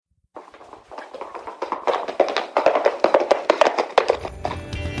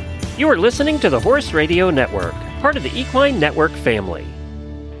You are listening to the Horse Radio Network, part of the Equine Network family.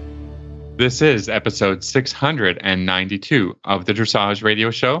 This is episode 692 of the Dressage Radio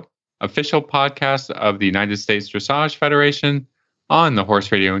Show, official podcast of the United States Dressage Federation on the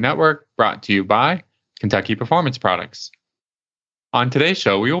Horse Radio Network, brought to you by Kentucky Performance Products. On today's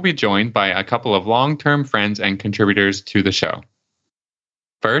show, we will be joined by a couple of long-term friends and contributors to the show.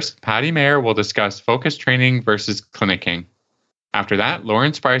 First, Patty Mayer will discuss focus training versus clinicking. After that,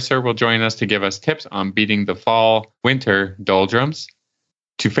 Lauren Spicer will join us to give us tips on beating the fall-winter doldrums.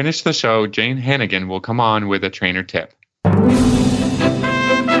 To finish the show, Jane Hannigan will come on with a trainer tip.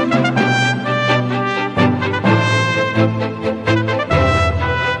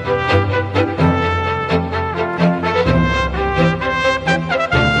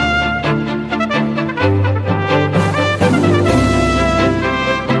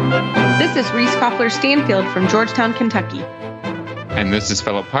 This is Reese Koffler-Stanfield from Georgetown, Kentucky. And this is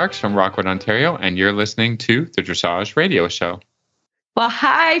Philip Parks from Rockwood, Ontario, and you're listening to the Dressage Radio Show. Well,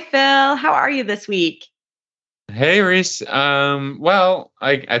 hi, Phil. How are you this week? Hey, Reese. Well,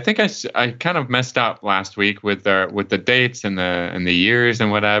 I think I kind of messed up last week with the dates and the years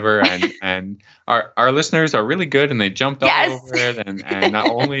and whatever, and our listeners are really good and they jumped all over it, and not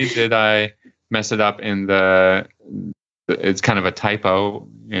only did I mess it up it's kind of a typo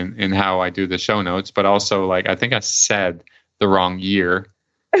in how I do the show notes, but also like I think I said the wrong year.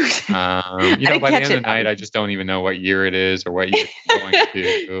 By the end of the night, I just don't even know what year it is or what year it's going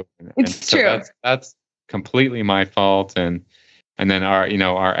to. It's true. So that's completely my fault. And then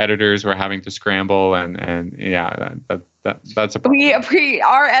our editors were having to scramble and yeah, that's a problem.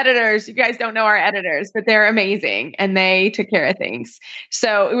 Our editors, you guys don't know our editors, but they're amazing and they took care of things.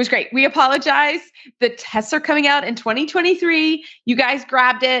 So it was great. We apologize. The tests are coming out in 2023. You guys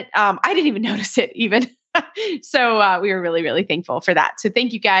grabbed it. I didn't even notice it even. So we were really, really thankful for that. So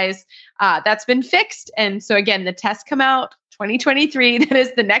thank you guys. That's been fixed. And so again, the tests come out 2023. That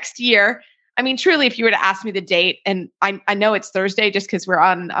is the next year. I mean, truly, if you were to ask me the date, and I know it's Thursday just because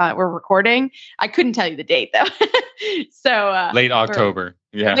we're recording, I couldn't tell you the date though. So late October.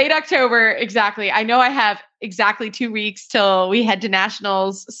 Yeah. Late October. Exactly. I know I have exactly 2 weeks till we head to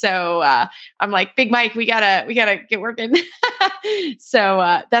nationals. So I'm like, Big Mike, we gotta get working.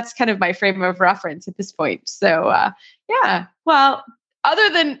 So that's kind of my frame of reference at this point. So yeah, well, other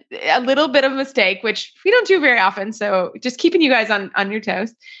than a little bit of a mistake, which we don't do very often. So just keeping you guys on your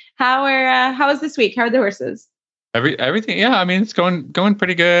toes. How is this week? How are the horses? Everything, yeah. I mean, it's going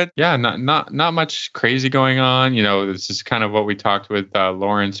pretty good. Yeah, not much crazy going on. This is kind of what we talked with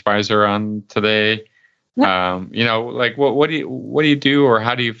Lauren Spicer on today. Like what do you do, or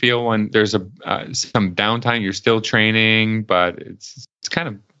how do you feel when there's some downtime? You're still training, but it's kind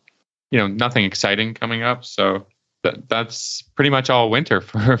of nothing exciting coming up. So that's pretty much all winter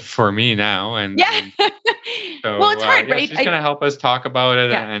for me now. And yeah. So, well, it's hard, right? She's going to help us talk about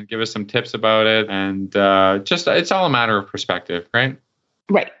it and give us some tips about it. And it's all a matter of perspective, right?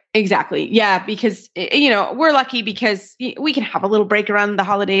 Right. Exactly. Yeah. Because, we're lucky because we can have a little break around the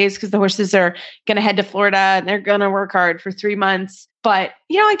holidays because the horses are going to head to Florida and they're going to work hard for 3 months. But,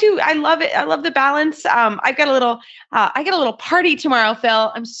 I love it. I love the balance. I got a little party tomorrow,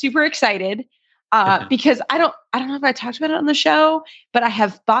 Phil. I'm super excited because I don't know if I talked about it on the show, but I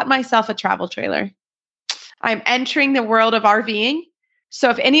have bought myself a travel trailer. I'm entering the world of RVing. So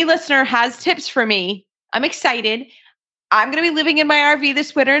if any listener has tips for me, I'm excited. I'm going to be living in my RV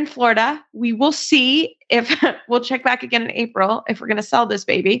this winter in Florida. We will see if we'll check back again in April if we're going to sell this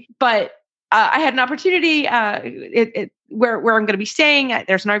baby. But I had an opportunity where I'm going to be staying.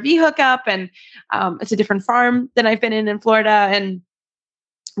 There's an RV hookup, and it's a different farm than I've been in Florida, and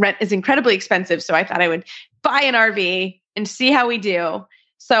rent is incredibly expensive. So I thought I would buy an RV and see how we do.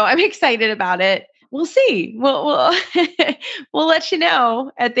 So I'm excited about it. We'll see. We'll let you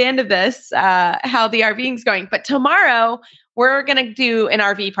know at the end of this how the RVing is going. But tomorrow we're going to do an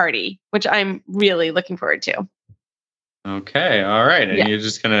RV party, which I'm really looking forward to. Okay. All right. And you're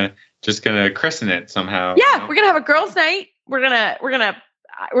just gonna christen it somehow. Yeah, we're gonna have a girls' night. I'm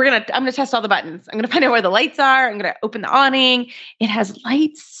gonna test all the buttons. I'm gonna find out where the lights are. I'm gonna open the awning. It has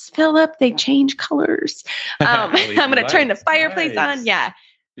lights, Philip. They change colors. I'm gonna turn the fireplace on. Yeah.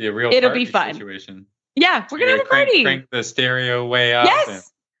 It'll be fun. Situation. Yeah, we're gonna have a party. Crank the stereo way up.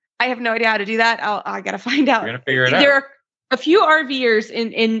 Yes, I have no idea how to do that. I gotta find out. We're gonna figure it out. There are a few RVers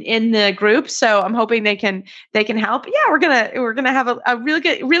in the group, so I'm hoping they can help. Yeah, we're gonna have a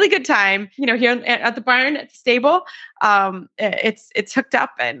really good time. Here at the barn at the stable. It's hooked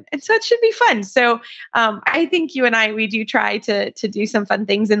up and so it should be fun. So I think you and we do try to do some fun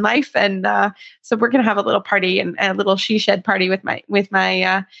things in life, and so we're gonna have a little party and a little she shed party with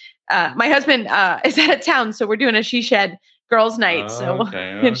my my husband is out of town, so we're doing a She Shed girls' night.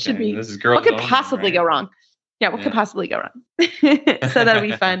 It should be. This is girls. What could possibly go wrong? Yeah, what could possibly go wrong? So that'll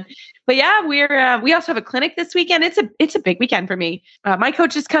be fun. But yeah, we also have a clinic this weekend. It's a big weekend for me. My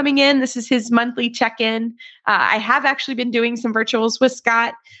coach is coming in. This is his monthly check-in. I have actually been doing some virtuals with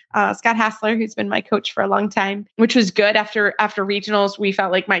Scott Hassler, who's been my coach for a long time, which was good. After regionals, we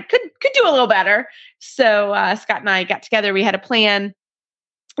felt like Mike could do a little better. So Scott and I got together. We had a plan.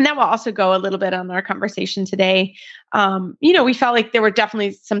 And that will also go a little bit on our conversation today. We felt like there were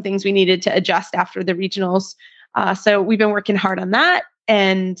definitely some things we needed to adjust after the regionals. So we've been working hard on that.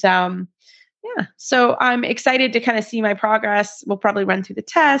 And so I'm excited to kind of see my progress. We'll probably run through the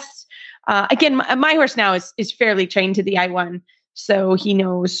tests. Again, my horse now is fairly trained to the I1. So he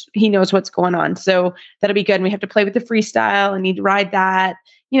knows what's going on. So that'll be good. And we have to play with the freestyle and need to ride that.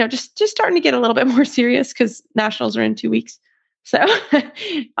 Just starting to get a little bit more serious because nationals are in 2 weeks. So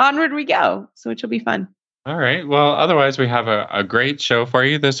onward we go. So which will be fun. All right. Well, otherwise we have a great show for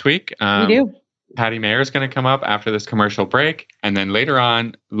you this week. We do. Patty Mayer is going to come up after this commercial break. And then later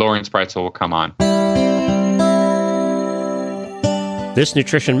on, Lauren Spreitzel will come on. This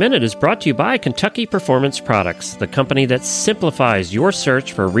Nutrition Minute is brought to you by Kentucky Performance Products, the company that simplifies your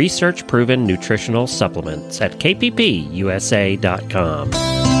search for research-proven nutritional supplements at kppusa.com.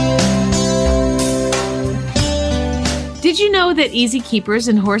 Did you know that easy keepers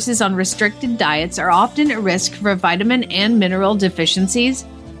and horses on restricted diets are often at risk for vitamin and mineral deficiencies?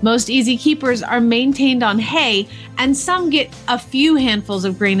 Most easy keepers are maintained on hay, and some get a few handfuls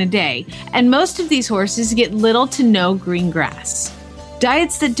of grain a day, and most of these horses get little to no green grass.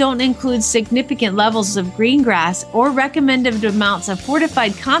 Diets that don't include significant levels of green grass or recommended amounts of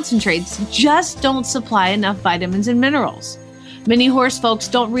fortified concentrates just don't supply enough vitamins and minerals. Many horse folks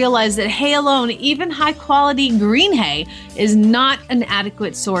don't realize that hay alone, even high-quality green hay, is not an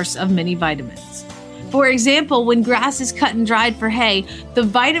adequate source of many vitamins. For example, when grass is cut and dried for hay, the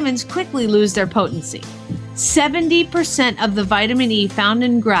vitamins quickly lose their potency. 70% of the vitamin E found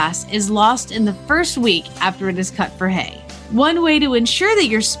in grass is lost in the first week after it is cut for hay. One way to ensure that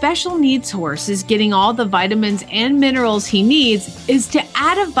your special needs horse is getting all the vitamins and minerals he needs is to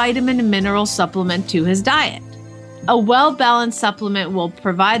add a vitamin and mineral supplement to his diet. A well-balanced supplement will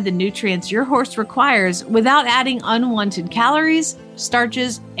provide the nutrients your horse requires without adding unwanted calories,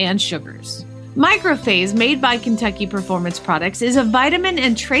 starches, and sugars. Microphase, made by Kentucky Performance Products, is a vitamin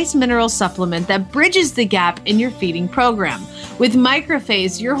and trace mineral supplement that bridges the gap in your feeding program. With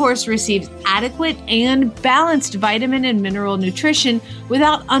Microphase, your horse receives adequate and balanced vitamin and mineral nutrition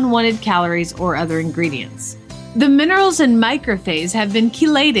without unwanted calories or other ingredients. The minerals in Microphase have been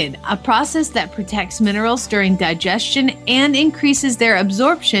chelated, a process that protects minerals during digestion and increases their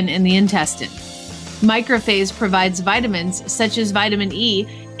absorption in the intestine. Microphase provides vitamins, such as vitamin E,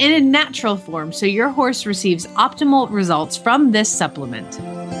 in a natural form, so your horse receives optimal results from this supplement.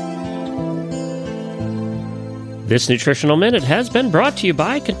 This Nutritional Minute has been brought to you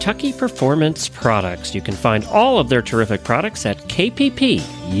by Kentucky Performance Products. You can find all of their terrific products at kppusa.com.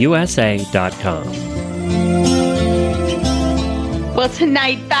 Well,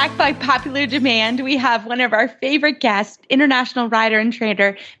 tonight, back by popular demand, we have one of our favorite guests, international rider and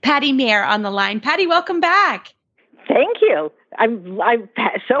trainer, Patty Mayer, on the line. Patty, welcome back. Thank you. I'm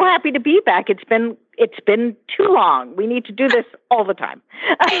so happy to be back. It's been too long. We need to do this all the time.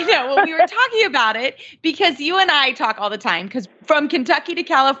 I know. Well, we were talking about it because you and I talk all the time. Because from Kentucky to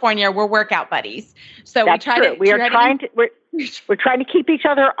California, we're workout buddies. So we're trying to keep each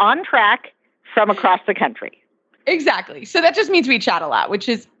other on track from across the country. Exactly. So that just means we chat a lot, which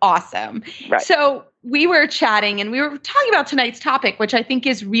is awesome. Right. So we were chatting and we were talking about tonight's topic, which I think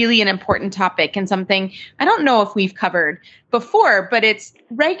is really an important topic and something I don't know if we've covered before, but it's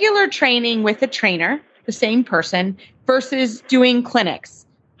regular training with a trainer, the same person, versus doing clinics.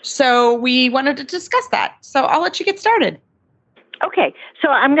 So we wanted to discuss that. So I'll let you get started. Okay. So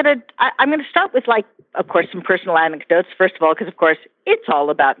I'm gonna start with, of course, some personal anecdotes. First of all, because of course it's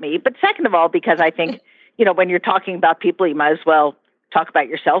all about me. But second of all, because I think when you're talking about people, you might as well talk about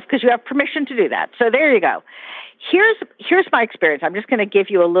yourself because you have permission to do that. So there you go. Here's my experience. I'm just going to give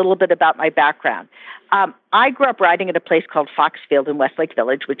you a little bit about my background. I grew up riding at a place called Foxfield in Westlake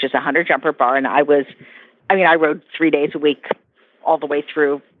Village, which is a 100-jumper bar, and I rode 3 days a week all the way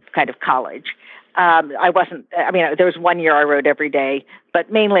through kind of college. There was 1 year I rode every day,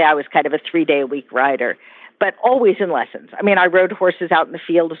 but mainly I was kind of a 3-day-a-week rider. But always in lessons. I rode horses out in the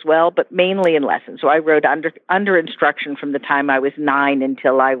field as well, but mainly in lessons. So I rode under instruction from the time I was 9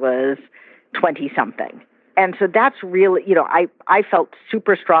 until I was 20-something. And so that's really, I felt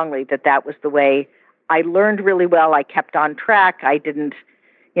super strongly that was the way I learned really well. I kept on track. I didn't,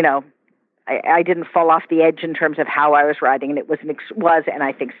 I didn't fall off the edge in terms of how I was riding, and it was and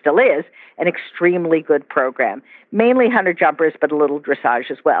I think still is, an extremely good program. Mainly hunter jumpers, but a little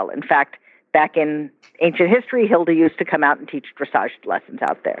dressage as well. In fact, back in ancient history, Hilda used to come out and teach dressage lessons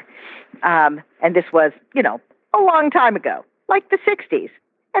out there. And this was, a long time ago, like the 60s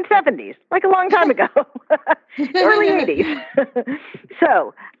and 70s, like a long time ago, early 80s.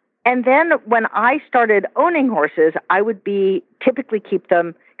 So, and then when I started owning horses, I would typically keep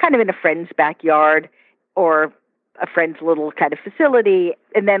them kind of in a friend's backyard or a friend's little kind of facility,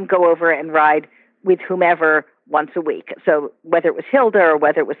 and then go over and ride with whomever once a week. So whether it was Hilda or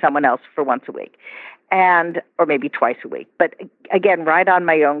whether it was someone else for once a week, or maybe twice a week. But again, ride on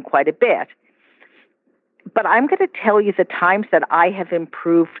my own quite a bit. But I'm going to tell you the times that I have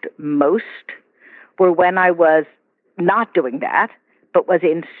improved most were when I was not doing that, but was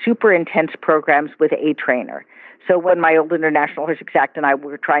in super intense programs with a trainer. So when my old International Horse Exact and I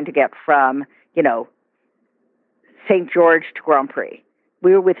were trying to get from, St. George to Grand Prix,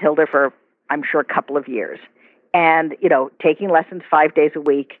 we were with Hilda for, I'm sure, a couple of years. And, taking lessons 5 days a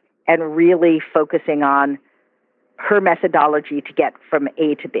week and really focusing on her methodology to get from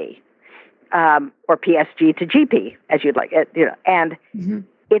A to B. Or PSG to GP, as you'd like it, and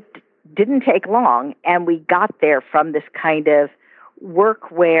it didn't take long. And we got there from this kind of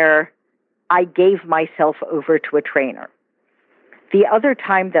work where I gave myself over to a trainer. The other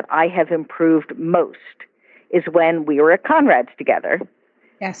time that I have improved most is when we were at Conrad's together.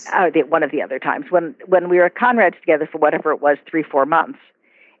 Yes. One of the other times when we were at Conrad's together for whatever it was, 3-4 months.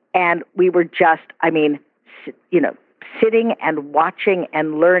 And we were just, sitting and watching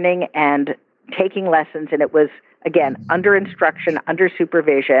and learning and taking lessons. And it was, again, under instruction, under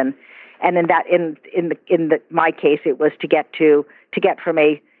supervision. And in my case, it was to get from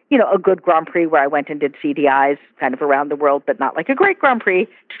a good Grand Prix where I went and did CDIs kind of around the world, but not like a great Grand Prix,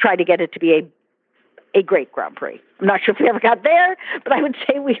 to try to get it to be a great Grand Prix. I'm not sure if we ever got there, but I would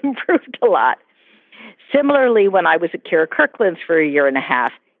say we improved a lot. Similarly, when I was at Kira Kirkland's for a year and a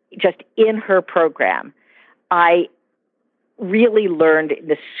half, just in her program, I really learned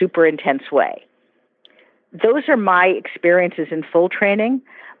in a super intense way. Those are my experiences in full training.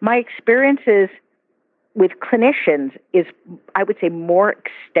 My experiences with clinicians is, I would say, more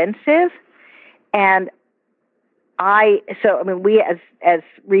extensive. And we, as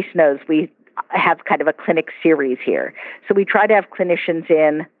Reese knows, we have kind of a clinic series here. So we try to have clinicians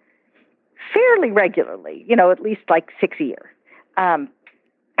in fairly regularly, at least like 6 a year.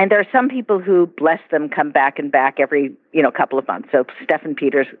 And there are some people who, bless them, come back and back every, couple of months. So Stefan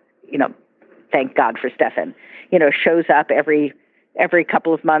Peters, thank God for Stefan, shows up every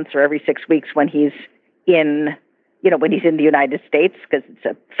couple of months or every 6 weeks when he's in the United States, because it's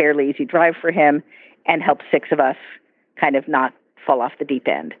a fairly easy drive for him, and helps 6 of us kind of not fall off the deep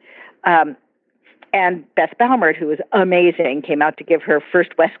end. And Beth Baumert, who was amazing, came out to give her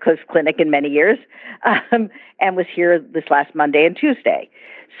first West Coast clinic in many years, and was here this last Monday and Tuesday.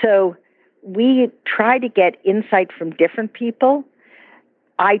 So we try to get insight from different people.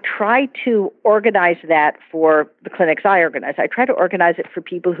 I try to organize that for the clinics I organize. I try to organize it for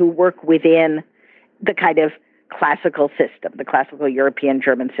people who work within the kind of classical system, the classical European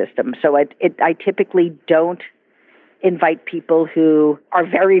German system. So I typically don't invite people who are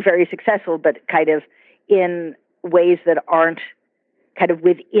very, very successful, but kind of in ways that aren't kind of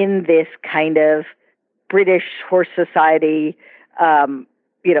within this kind of British horse society,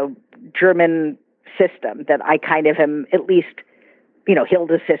 German system that I kind of am, at least,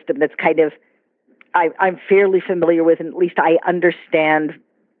 Hilda's system that's kind of, I'm fairly familiar with, and at least I understand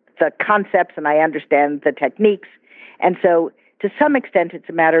the concepts and I understand the techniques. And so to some extent, it's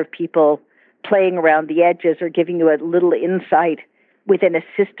a matter of people playing around the edges or giving you a little insight within a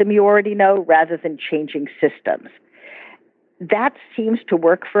system you already know, rather than changing systems. That seems to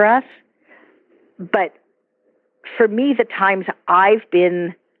work for us. But for me, the times I've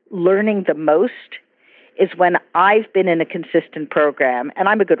been learning the most is when I've been in a consistent program, and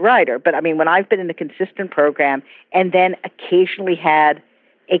I'm a good rider, but when I've been in a consistent program and then occasionally had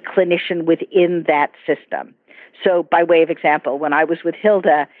a clinician within that system. So by way of example, when I was with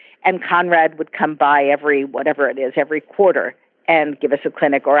Hilda and Conrad would come by every quarter and give us a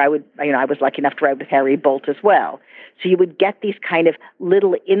clinic, or I was lucky enough to ride with Harry Bolt as well. So you would get these kind of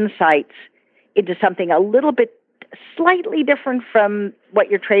little insights into something a little bit slightly different from what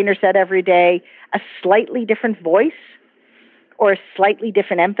your trainer said every day, a slightly different voice or a slightly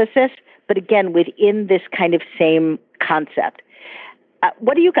different emphasis, but again, within this kind of same concept.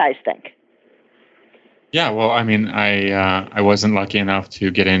 What do you guys think? Yeah, well, I wasn't lucky enough to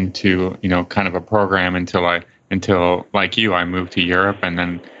get into, kind of a program until I until, like you, I moved to Europe, and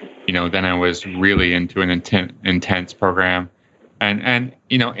then, then I was really into an intense program, and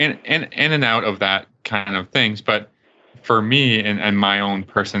in and out of that kind of things. But for me and my own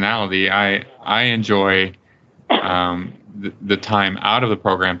personality, I enjoy the time out of the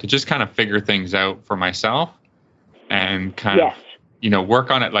program to just kind of figure things out for myself and kind of work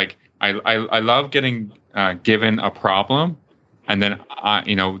on it. Like I love getting given a problem, and then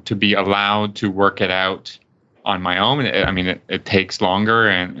to be allowed to work it out on my own. It takes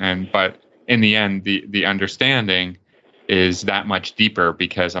longer, but in the end, the understanding is that much deeper,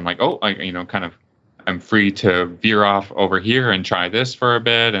 because I'm like, I'm free to veer off over here and try this for a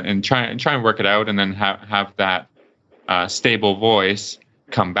bit and try and work it out, and then have that stable voice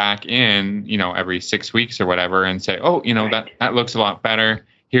come back in, every 6 weeks or whatever, and say, that looks a lot better.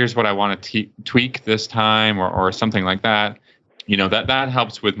 Here's what I want to tweak this time, or something like that. That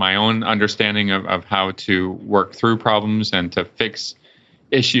helps with my own understanding of how to work through problems and to fix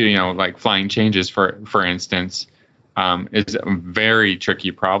issue. Like flying changes, for instance, is a very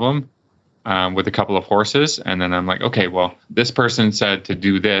tricky problem with a couple of horses. And then I'm like, okay, well, this person said to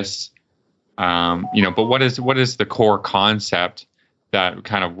do this, but what is the core concept that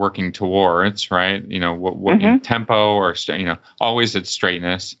kind of working towards, right? What tempo, or always it's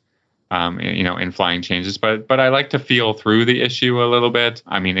straightness, in flying changes. But I like to feel through the issue a little bit.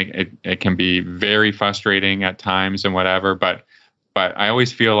 It can be very frustrating at times and whatever, but I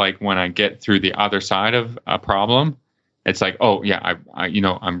always feel like when I get through the other side of a problem, it's like, oh yeah,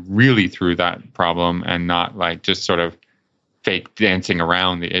 I'm really through that problem, and not like just sort of fake dancing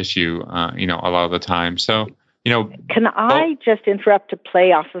around the issue, a lot of the time. So, can I just interrupt to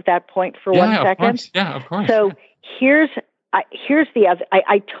play off of that point for 1 second? Yeah, of course. So here's the other.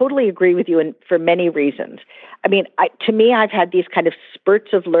 I totally agree with you, and for many reasons. To me, I've had these kind of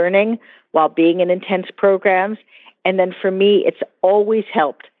spurts of learning while being in intense programs, and then for me, it's always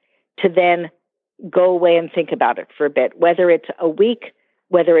helped to then go away and think about it for a bit, whether it's a week,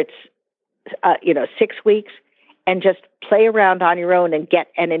 whether it's 6 weeks, and just play around on your own and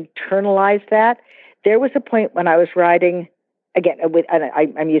internalize that. There was a point when I was riding, again,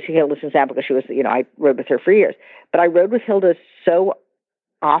 I'm using Hilda's example because she was, I rode with her for years, but I rode with Hilda so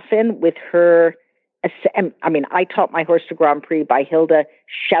often with her. I taught my horse to Grand Prix by Hilda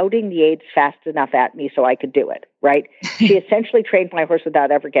shouting the aids fast enough at me so I could do it, right? She essentially trained my horse without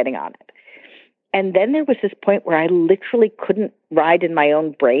ever getting on it. And then there was this point where I literally couldn't ride in my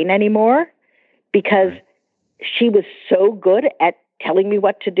own brain anymore, because she was so good at telling me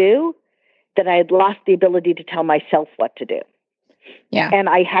what to do that I had lost the ability to tell myself what to do. Yeah. And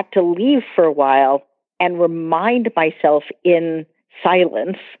I had to leave for a while and remind myself in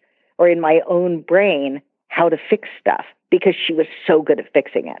silence or in my own brain how to fix stuff, because she was so good at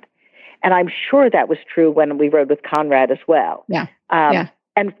fixing it. And I'm sure that was true when we rode with Conrad as well. Yeah.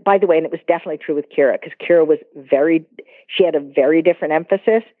 And by the way, and it was definitely true with Kira, because Kira she had a very different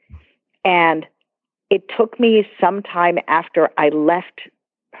emphasis. And it took me some time after I left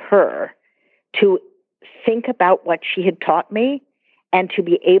her to think about what she had taught me and to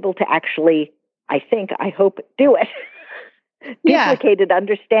be able to actually, I hope, do it. Duplicate it,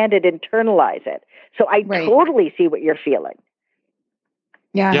 understand it, internalize it. So I totally see what you're feeling.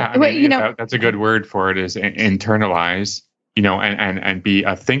 Yeah. That's a good word for it, is internalize, and be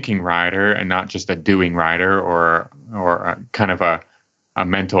a thinking rider and not just a doing rider, or a kind of a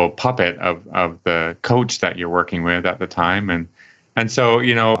mental puppet of the coach that you're working with at the time. And so,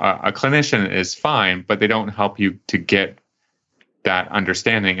 a clinician is fine, but they don't help you to get that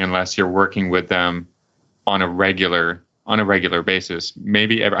understanding unless you're working with them on a regular basis.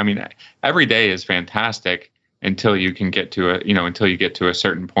 Maybe every day is fantastic until you can get to a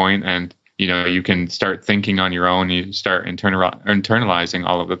certain point, and you can start thinking on your own. You start internalizing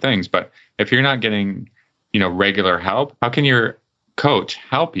all of the things. But if you're not getting regular help, how can your coach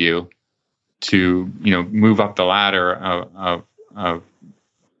help you to move up the ladder of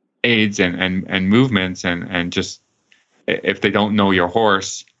aids and movements, and just, if they don't know your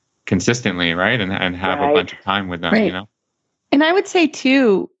horse consistently, right, and have a bunch of time with them, And I would say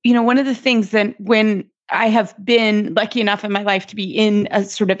too, one of the things that when I have been lucky enough in my life to be in a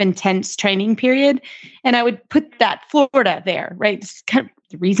sort of intense training period, and I would put that Florida there, right? It's kind of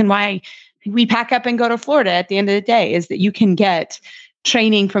the reason why we pack up and go to Florida at the end of the day, is that you can get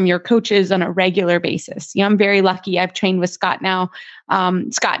training from your coaches on a regular basis. I'm very lucky. I've trained with Scott now.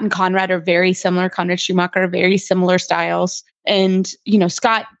 Scott and Conrad are very similar. Conrad Schumacher, very similar styles. And,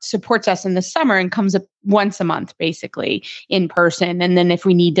 Scott supports us in the summer and comes up once a month, basically in person. And then if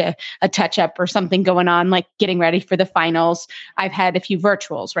we need a touch up or something going on, like getting ready for the finals, I've had a few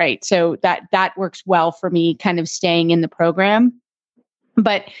virtuals, right? So that works well for me, kind of staying in the program.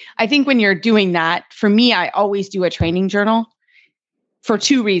 But I think when you're doing that, for me, I always do a training journal for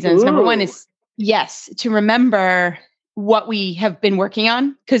two reasons. Ooh. Number one is, yes, to remember what we have been working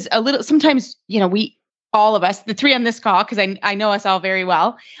on. Because sometimes, all of us, the three on this call, because I know us all very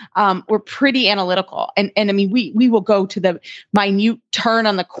well, we're pretty analytical. And I mean, we will go to the minute turn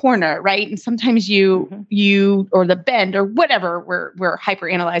on the corner, right? And sometimes you or the bend or whatever we're hyper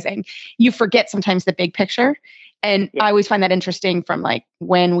analyzing, you forget sometimes the big picture. And I always find that interesting from like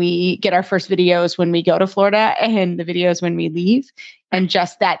when we get our first videos when we go to Florida and the videos when we leave, and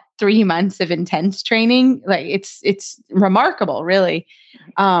just that 3 months of intense training, like it's remarkable, really.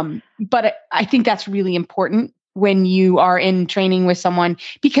 But I think that's really important when you are in training with someone,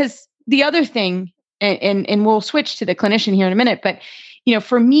 because the other thing, and we'll switch to the clinician here in a minute, but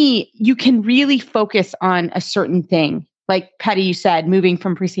for me, you can really focus on a certain thing. Like Patty, you said, moving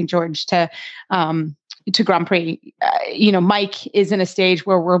from Prix St. George to Grand Prix, Mike is in a stage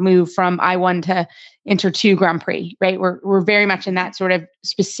where we'll move from I-1 to Inter 2 Grand Prix, right? We're very much in that sort of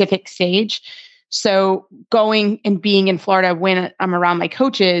specific stage. So going and being in Florida when I'm around my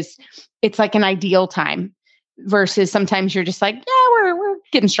coaches, it's like an ideal time versus sometimes you're just like, yeah, we're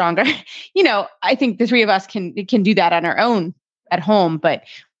getting stronger. I think the three of us can do that on our own at home. But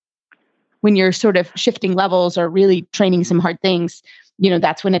when you're sort of shifting levels or really training some hard things,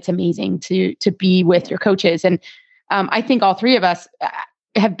 that's when it's amazing to be with your coaches. And I think all three of us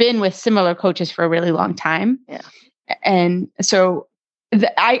have been with similar coaches for a really long time. Yeah. And so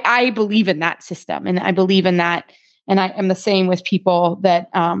I believe in that system, and I believe in that. And I am the same with people that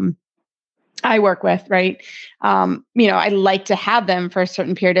I work with, right? I like to have them for a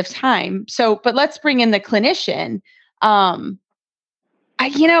certain period of time. So, but let's bring in the clinician. I'll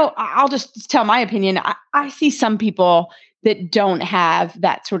just tell my opinion. I see some people that don't have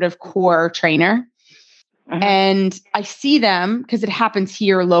that sort of core trainer. Uh-huh. And I see them because it happens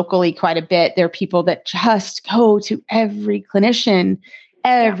here locally quite a bit. There are people that just go to every clinician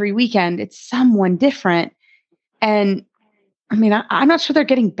every weekend. It's someone different. And I mean, I'm not sure they're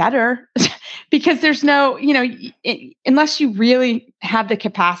getting better because there's no, unless you really have the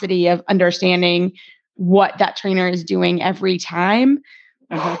capacity of understanding what that trainer is doing every time.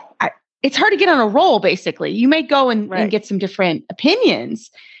 Uh-huh. It's hard to get on a roll, basically. You may go and get some different opinions,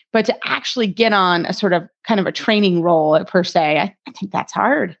 but to actually get on a sort of kind of a training role per se, I think that's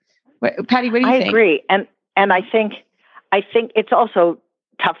hard. Patty, what do you think? I agree. And I think it's also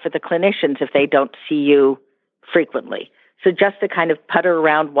tough for the clinicians if they don't see you frequently. So just to kind of putter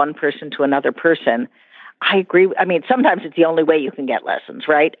around one person to another person, I agree. I mean, sometimes it's the only way you can get lessons,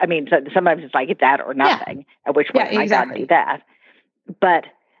 right? I mean, sometimes it's like that or nothing, at which point I got to do that. But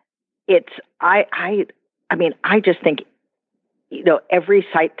I just think, every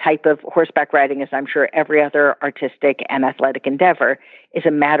type of horseback riding, as I'm sure every other artistic and athletic endeavor, is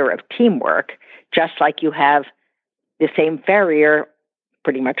a matter of teamwork. Just like you have the same farrier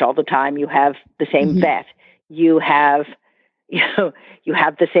pretty much all the time, you have the same vet, you have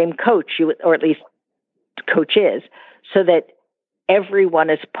the same coach, or at least coaches, so that everyone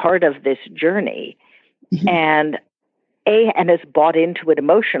is part of this journey, and has bought into it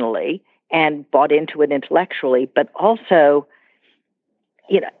emotionally and bought into it intellectually, but also,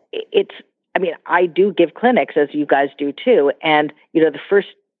 I do give clinics, as you guys do too. And, the first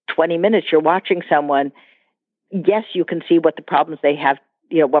 20 minutes you're watching someone, yes, you can see what the problems they have,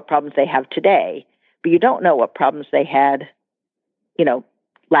 what problems they have today, but you don't know what problems they had,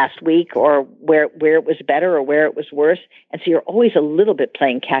 last week, or where it was better or where it was worse. And so you're always a little bit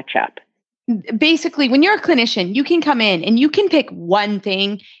playing catch up. Basically, when you're a clinician, you can come in and you can pick one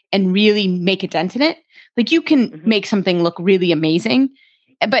thing and really make a dent in it. Like you can make something look really amazing.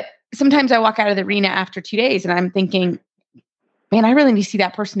 But sometimes I walk out of the arena after 2 days and I'm thinking, man, I really need to see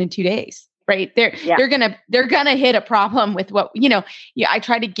that person in 2 days, right? They're gonna hit a problem with what, I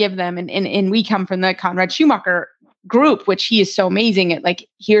try to give them, and we come from the Conrad Schumacher group, which he is so amazing at, like,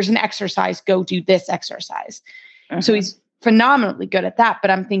 here's an exercise, go do this exercise. So he's phenomenally good at that. But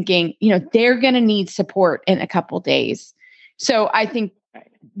I'm thinking, they're going to need support in a couple days. So I think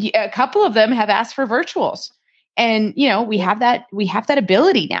a couple of them have asked for virtuals, and, we have that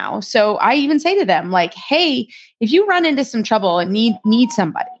ability now. So I even say to them, like, hey, if you run into some trouble and need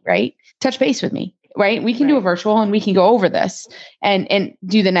somebody, right, touch base with me, right? We can do a virtual and we can go over this and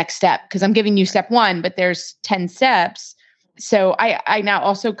do the next step. Cause I'm giving you step 1, but there's 10 steps. so I now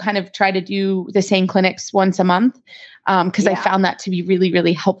also kind of try to do the same clinics once a month because I found that to be really,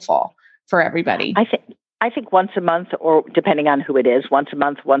 really helpful for everybody. I think once a month, or depending on who it is, once a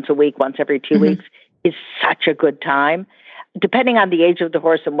month, once a week, once every 2 weeks is such a good time. Depending on the age of the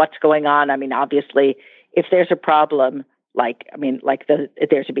horse and what's going on. I mean, obviously, if there's a problem, if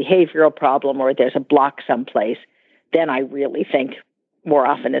there's a behavioral problem or there's a block someplace, then I really think more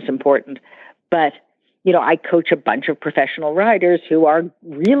often is important. But, I coach a bunch of professional riders who are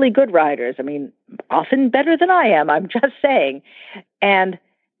really good riders. I mean, often better than I am, I'm just saying. And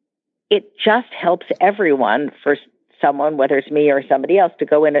it just helps everyone, for someone, whether it's me or somebody else, to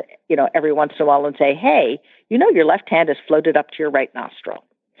go in, every once in a while and say, hey, your left hand is floated up to your right nostril.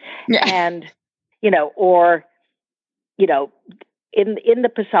 Yeah. And, in the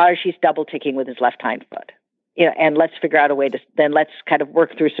passage, he's double ticking with his left hind foot. And let's figure out a way let's kind of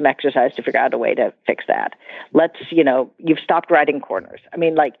work through some exercise to figure out a way to fix that. Let's, you've stopped riding corners. I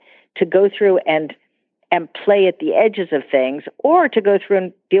mean, to go through and play at the edges of things, or to go through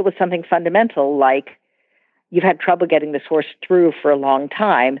and deal with something fundamental, like you've had trouble getting this horse through for a long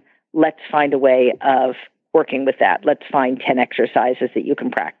time. Let's find a way of working with that. Let's find 10 exercises that you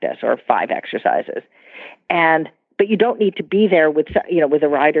can practice, or 5 exercises. But you don't need to be there with a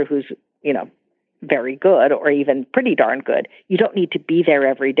rider who's, very good or even pretty darn good. You don't need to be there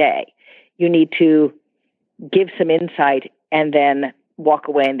every day. You need to give some insight and then walk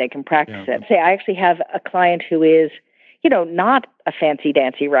away and they can practice it. Say, I actually have a client who is, not a fancy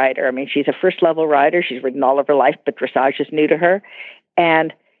dancy rider. I mean, she's a first level rider. She's ridden all of her life, but dressage is new to her.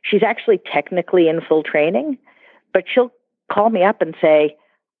 And she's actually technically in full training, but she'll call me up and say,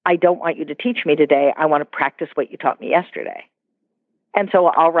 I don't want you to teach me today. I want to practice what you taught me yesterday. And so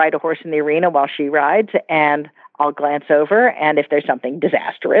I'll ride a horse in the arena while she rides, and I'll glance over. And if there's something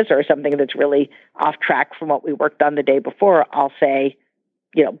disastrous or something that's really off track from what we worked on the day before, I'll say,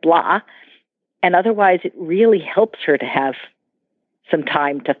 blah. And otherwise, it really helps her to have some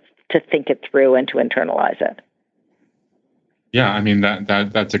time to think it through and to internalize it. Yeah, I mean,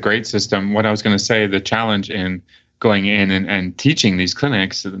 that's a great system. What I was going to say, the challenge in going in and teaching these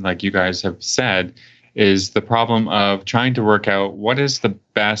clinics, like you guys have said, is the problem of trying to work out what is the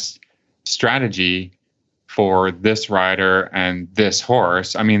best strategy for this rider and this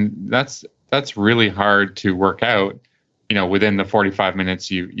horse. I mean, that's really hard to work out, within the 45 minutes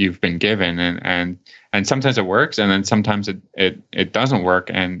you've been given, and sometimes it works, and then sometimes it doesn't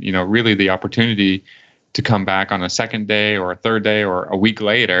work. And really the opportunity to come back on a second day or a third day or a week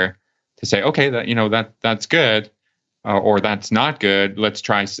later to say, okay, that's good. Or that's not good. Let's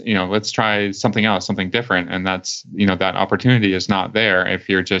try something else, something different. And that's, that opportunity is not there if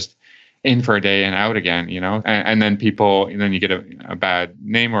you're just in for a day and out again, and then then you get a bad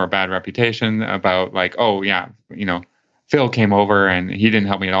name or a bad reputation about like, oh yeah, Phil came over and he didn't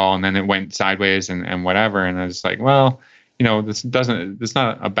help me at all. And then it went sideways and whatever. And I was like, well, it's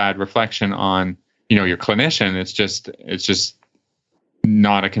not a bad reflection on, your clinician. It's just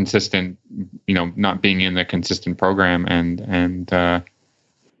not a consistent, not being in the consistent program and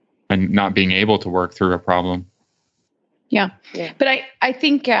not being able to work through a problem. Yeah. But I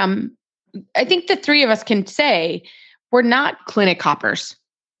think the three of us can say we're not clinic hoppers.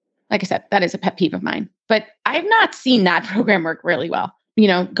 Like I said, that is a pet peeve of mine, but I've not seen that program work really well.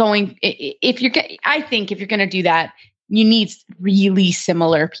 I think if you're going to do that, you need really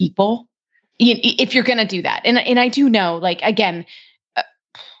similar people. If you're going to do that. And I do know, like, again,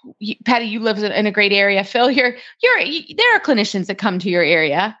 Patty, you live in a great area. Phil, there are clinicians that come to your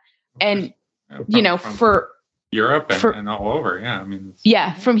area, and for Europe and all over. Yeah, I mean,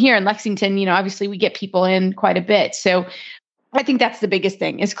 from here in Lexington, obviously we get people in quite a bit. So I think that's the biggest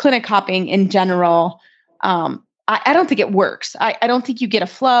thing is clinic hopping in general. I don't think it works. I don't think you get a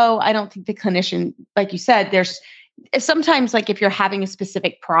flow. I don't think the clinician, like you said, there's sometimes like if you're having a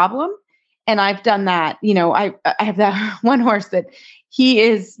specific problem, and I've done that. I have that one horse that he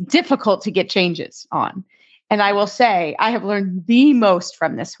is difficult to get changes on. And I will say I have learned the most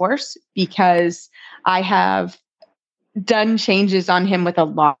from this horse because I have done changes on him with a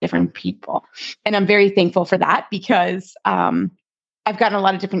lot of different people. And I'm very thankful for that because I've gotten a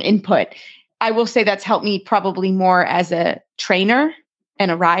lot of different input. I will say that's helped me probably more as a trainer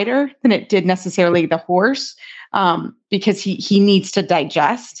and a rider than it did necessarily the horse because he needs to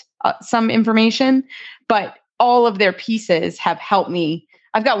digest some information. But all of their pieces have helped me.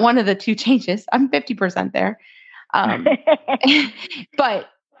 I've got one of the 2 changes. I'm 50% there. But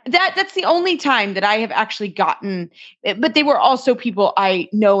that's the only time that I have actually gotten, but they were also people I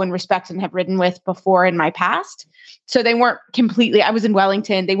know and respect and have ridden with before in my past. So they weren't completely, I was in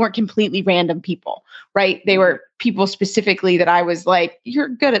Wellington, they weren't completely random people, right? They were people specifically that I was like, you're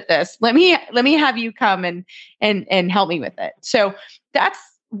good at this. Let me have you come and help me with it. So that's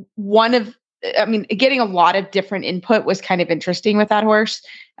getting a lot of different input was kind of interesting with that horse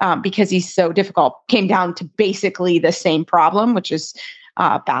because he's so difficult. Came down to basically the same problem, which is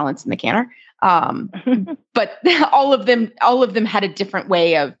balance in the canter. But all of them had a different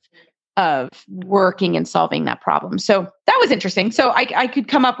way of working and solving that problem. So that was interesting. So I could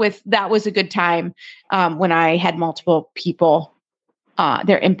come up with, that was a good time when I had multiple people,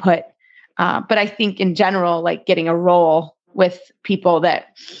 their input. But I think in general, like getting a role with people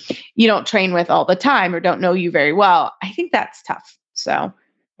that you don't train with all the time or don't know you very well, I think that's tough. So,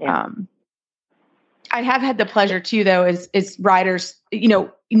 I have had the pleasure too, though, is riders, I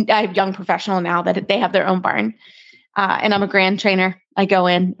have young professional now that they have their own barn. And I'm a grand trainer. I go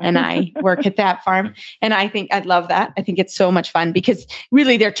in and I work at that farm. And I think I'd love that. I think it's so much fun because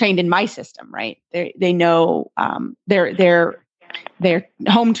really they're trained in my system, right? They know, they're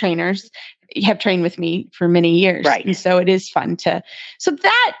home trainers have trained with me for many years. Right. And so it is fun so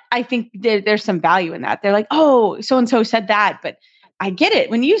that I think there's some value in that. They're like, oh, so-and-so said that, but I get it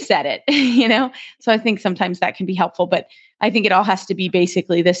when you said it, So I think sometimes that can be helpful, but I think it all has to be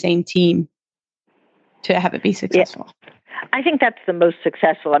basically the same team to have it be successful. Yeah. I think that's the most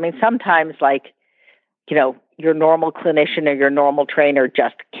successful. I mean, sometimes your normal clinician or your normal trainer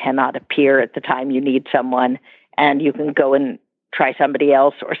just cannot appear at the time you need someone, and you can go and try somebody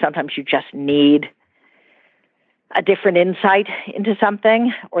else, or sometimes you just need a different insight into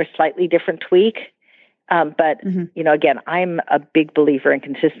something or a slightly different tweak. But again, I'm a big believer in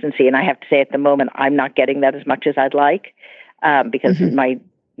consistency, and I have to say at the moment, I'm not getting that as much as I'd like, because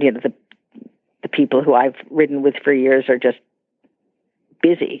the people who I've ridden with for years are just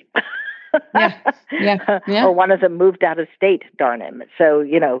busy. Yeah. Or one of them moved out of state, darn him. So,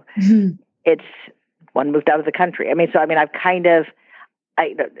 it's one moved out of the country. I've kind of,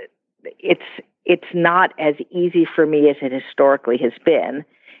 it's not as easy for me as it historically has been.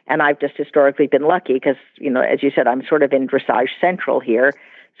 And I've just historically been lucky because, as you said, I'm sort of in dressage central here.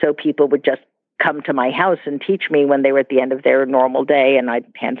 So people would just come to my house and teach me when they were at the end of their normal day, and I'd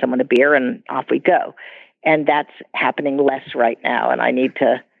hand someone a beer and off we go. And that's happening less right now. And I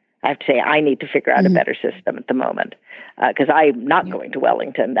have to say, I need to figure out a better system at the moment because I'm not going to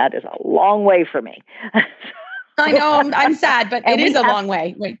Wellington. That is a long way for me. I know, I'm sad, but it is a long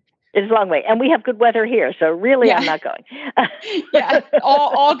way. It's a long way. And we have good weather here. So really, I'm not going.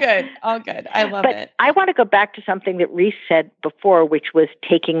 All good. All good. I love it. I want to go back to something that Reese said before, which was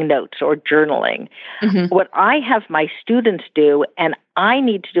taking notes or journaling. Mm-hmm. What I have my students do, and I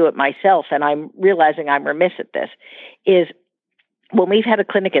need to do it myself, and I'm realizing I'm remiss at this, is when we've had a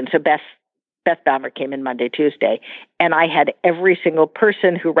clinic in, so Beth Baumer came in Monday, Tuesday, and I had every single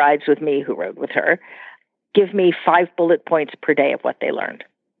person who rides with me, who rode with her, give me 5 bullet points per day of what they learned.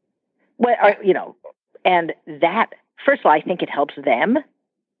 And that, first of all, I think it helps them,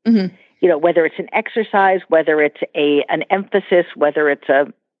 whether it's an exercise, whether it's an emphasis, whether it's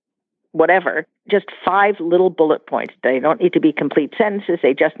a whatever, just 5 little bullet points. They don't need to be complete sentences.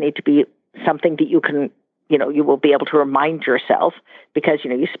 They just need to be something that you can, you will be able to remind yourself because,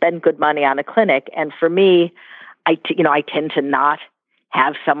 you spend good money on a clinic. And for me, I tend to not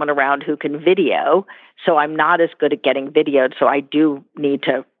have someone around who can video. So I'm not as good at getting videoed. So I do need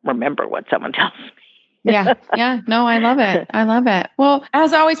to remember what someone tells me. Yeah. No, I love it. I love it. Well,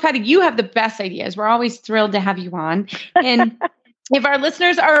 as always, Patty, you have the best ideas. We're always thrilled to have you on. And if our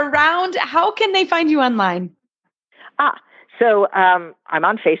listeners are around, how can they find you online? So I'm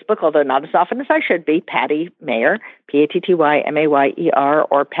on Facebook, although not as often as I should be, Patty Mayer, PattyMayer,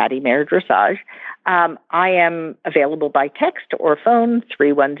 or Patty Mayer Dressage. I am available by text or phone,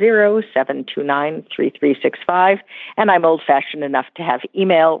 310-729-3365. And I'm old-fashioned enough to have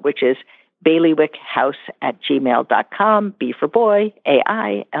email, which is bailiwickhouse@gmail.com, B for boy,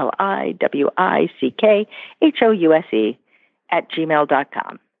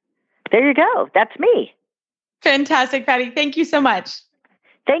 AILIWICKHOUSE@gmail.com. There you go. That's me. Fantastic, Patty. Thank you so much.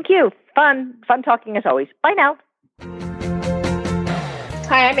 Thank you. Fun talking as always. Bye now.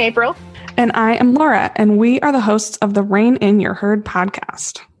 Hi, I'm April. And I am Laura, and we are the hosts of the Rein in Your Herd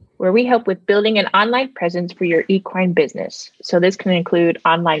podcast, where we help with building an online presence for your equine business. So this can include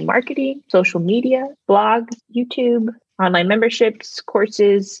online marketing, social media, blog, YouTube, online memberships,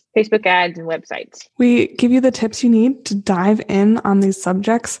 courses, Facebook ads, and websites. We give you the tips you need to dive in on these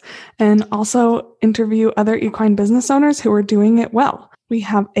subjects and also interview other equine business owners who are doing it well. We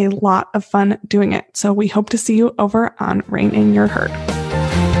have a lot of fun doing it, so we hope to see you over on Rein in Your Herd.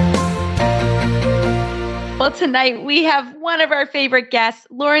 Well, tonight we have one of our favorite guests,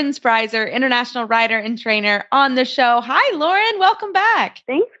 Lauren Spryzer, international rider and trainer, on the show. Hi, Lauren. Welcome back.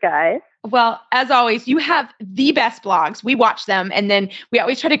 Thanks, guys. Well, as always, you have the best blogs. We watch them and then we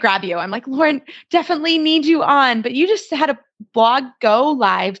always try to grab you. I'm like, Lauren, definitely need you on. But you just had a blog go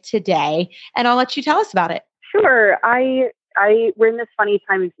live today, and I'll let you tell us about it. Sure. We're in this funny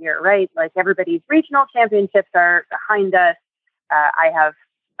time of year, right? Like everybody's regional championships are behind us. I have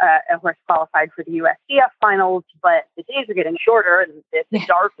a horse qualified for the USDF finals, but the days are getting shorter and the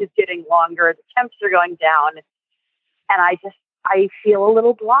dark is getting longer. The temps are going down. And I feel a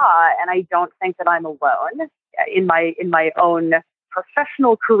little blah, and I don't think that I'm alone. In my own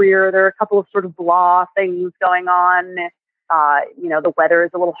professional career, there are a couple of sort of blah things going on. The weather is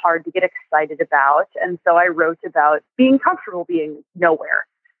a little hard to get excited about. And so I wrote about being comfortable being nowhere,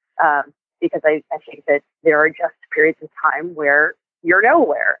 because I think that there are just periods of time where you're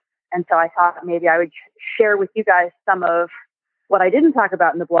nowhere. And so I thought maybe I would share with you guys some of what I didn't talk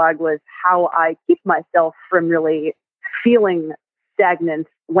about in the blog was how I keep myself from really feeling stagnant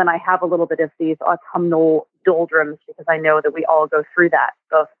when I have a little bit of these autumnal doldrums, because I know that we all go through that,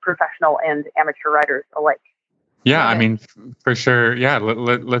 both professional and amateur riders alike. Yeah, I mean, for sure. Yeah,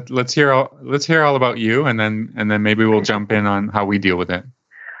 let's hear all about you, and then maybe we'll jump in on how we deal with it.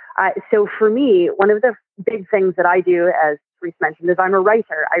 So for me, one of the big things that I do, as Reese mentioned, is I'm a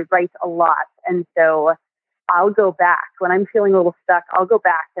writer. I write a lot. And so I'll go back when I'm feeling a little stuck. I'll go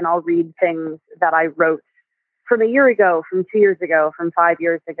back and I'll read things that I wrote from a year ago, from 2 years ago, from 5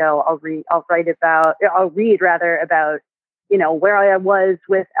 years ago. I'll read about, where I was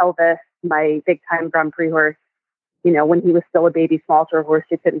with Elvis, my big time Grand Prix horse, when he was still a baby small-tour horse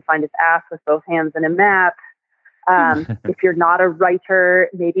who couldn't find his ass with both hands in a map. If you're not a writer,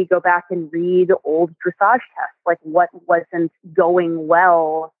 maybe go back and read old dressage tests, like what wasn't going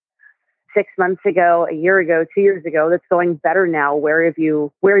well 6 months ago, a year ago, 2 years ago, that's going better now. Where have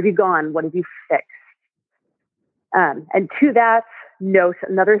you gone? What have you fixed? And to that note,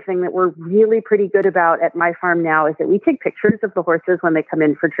 another thing that we're really pretty good about at my farm now is that we take pictures of the horses when they come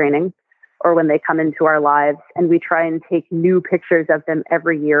in for training or when they come into our lives, and we try and take new pictures of them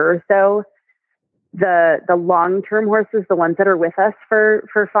every year or so. The long-term horses, the ones that are with us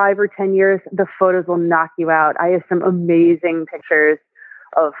for 5 or 10 years, the photos will knock you out. I have some amazing pictures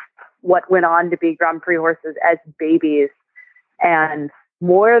of what went on to be Grand Prix horses as babies. And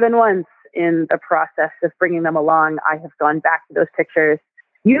more than once in the process of bringing them along, I have gone back to those pictures.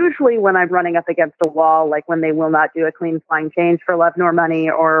 Usually when I'm running up against a wall, like when they will not do a clean flying change for love nor money,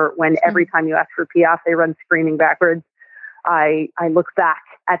 or when every time you ask for Piaffe, they run screaming backwards. I look back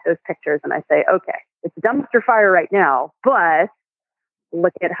at those pictures and I say, okay, it's a dumpster fire right now, but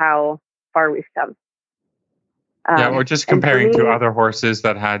look at how far we've come. Or just comparing to other horses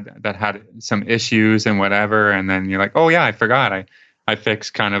that had some issues and whatever, and then you're like, oh yeah, I forgot I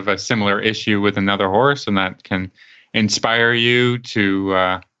fixed kind of a similar issue with another horse, and that can inspire you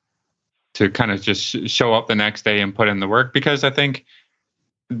to kind of just show up the next day and put in the work, because I think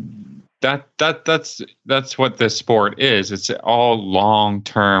that's what this sport is. It's all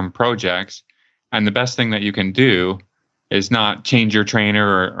long-term projects, and the best thing that you can do is not change your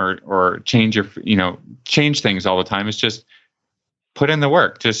trainer or change change things all the time. It's just put in the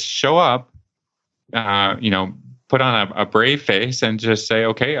work. Just show up, put on a brave face and just say,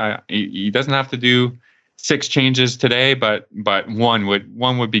 okay, he doesn't have to do 6 changes today, but one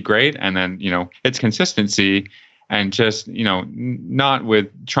would be great. And then, it's consistency. And just, not with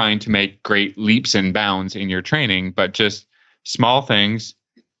trying to make great leaps and bounds in your training, but just small things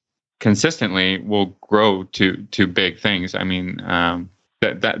consistently will grow to big things. I mean,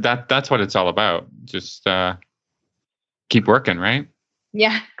 that's what it's all about. Just keep working, right?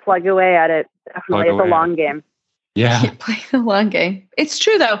 Yeah. Plug away at it. Definitely. It's a long game. Yeah. Play the long game. It's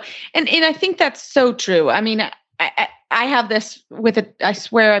true though. And I think that's so true. I mean, I have this with it. I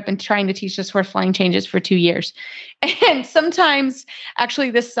swear I've been trying to teach this horse flying changes for 2 years. And sometimes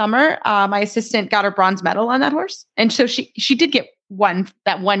actually this summer, my assistant got her bronze medal on that horse. And so she did get one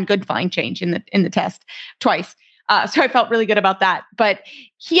good flying change in the test twice. So I felt really good about that. But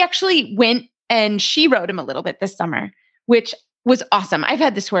he actually went and she rode him a little bit this summer, which was awesome. I've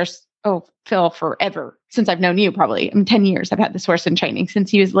had this horse, Phil, forever, since I've known you, probably 10 years. I've had this horse in training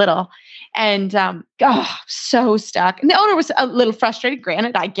since he was little. And so stuck. And the owner was a little frustrated.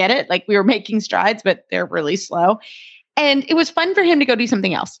 Granted, I get it. Like we were making strides, but they're really slow. And it was fun for him to go do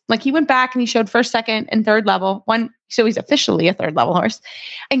something else. Like he went back and he showed first, second, and third level. So he's officially a third level horse.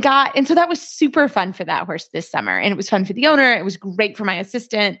 And so that was super fun for that horse this summer. And it was fun for the owner. It was great for my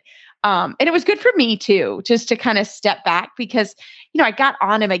assistant. And it was good for me too, just to kind of step back because, I got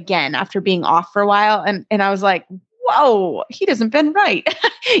on him again after being off for a while. And I was like, whoa, he doesn't bend right,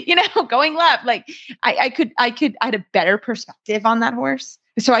 going left. Like I had a better perspective on that horse.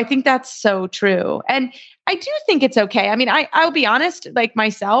 So I think that's so true. And I do think it's okay. I mean, I'll be honest, like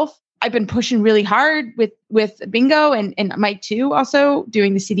myself, I've been pushing really hard with Bingo and Mike too, also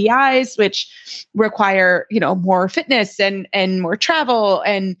doing the CDIs, which require, more fitness and more travel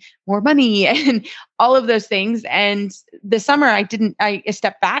and more money and all of those things. And this summer I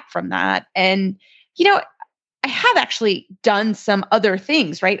stepped back from that. And, I have actually done some other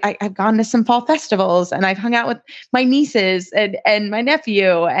things, right? I've gone to some fall festivals and I've hung out with my nieces and my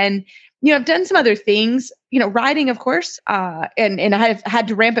nephew and, I've done some other things, riding, of course, and I've had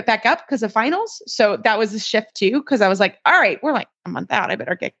to ramp it back up because of finals. So that was a shift too, because I was like, all right, we're like a month out. I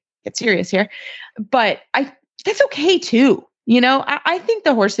better get serious here. But that's okay too. I think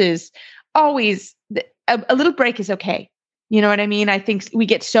the horses always, a little break is okay. You know what I mean? I think we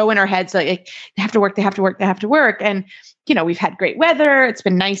get so in our heads, like they have to work. And, we've had great weather. It's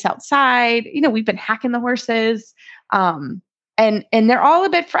been nice outside. We've been hacking the horses. And they're all a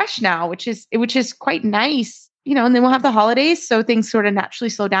bit fresh now, which is quite nice, and then we'll have the holidays. So things sort of naturally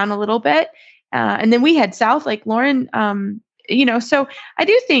slow down a little bit. And then we head south, like Lauren, so I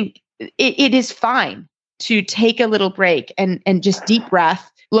do think it is fine to take a little break and just deep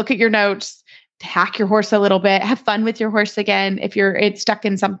breath, look at your notes, hack your horse a little bit, have fun with your horse again. If it's stuck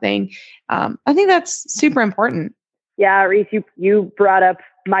in something, I think that's super important. Yeah, Reese, you brought up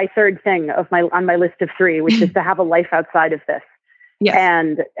my third thing on my list of 3, which is to have a life outside of this. Yes.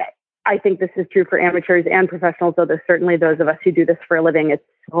 And I think this is true for amateurs and professionals, though there's certainly those of us who do this for a living. It's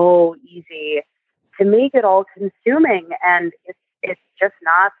so easy to make it all consuming. And it's just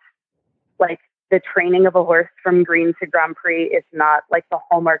not like the training of a horse from green to Grand Prix. It's not like the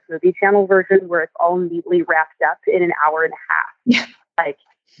Hallmark movie channel version where it's all neatly wrapped up in an hour and a half. Yeah. Like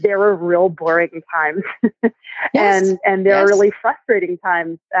there were real boring times Yes. and there are really frustrating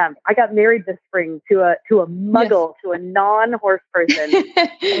times. I got married this spring to a muggle, to a non-horse person.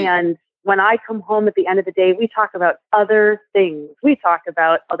 And when I come home at the end of the day, we talk about other things. We talk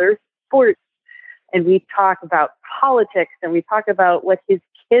about other sports and we talk about politics and we talk about what his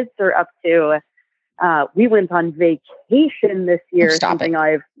kids are up to. We went on vacation this year, something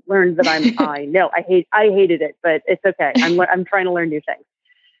I've learned that I know I hated it, but it's okay. I'm trying to learn new things.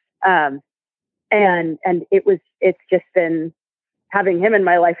 And it's just been, having him in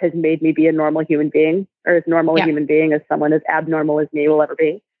my life has made me be a normal human being, or as normal a human being as someone as abnormal as me will ever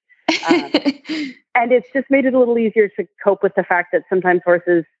be. And it's just made it a little easier to cope with the fact that sometimes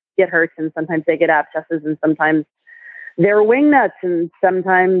horses get hurt and sometimes they get abscesses and sometimes they're wing nuts and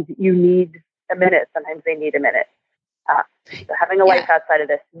sometimes you need a minute. Sometimes they need a minute. So having a life outside of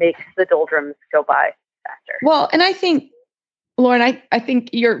this makes the doldrums go by faster. Well, and I think, Lauren, I think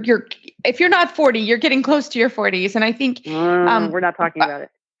you're if you're not 40, you're getting close to your 40s. And I think we're not talking about it.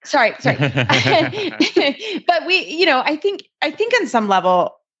 Sorry. But I think on some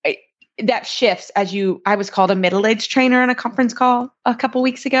level that shifts as I was called a middle-aged trainer in a conference call a couple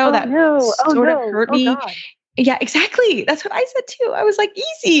weeks ago. Of hurt me. God. Yeah, exactly. That's what I said too. I was like,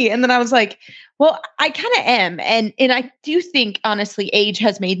 easy. And then I was like, well, I kind of am. And I do think, honestly, age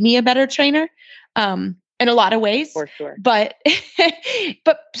has made me a better trainer in a lot of ways. For sure. But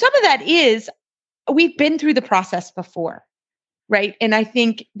some of that is, we've been through the process before, right? And I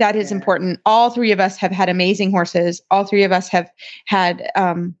think that is important. All 3 of us have had amazing horses. All 3 of us have had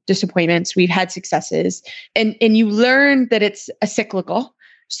disappointments. We've had successes. And you learn that it's a cyclical.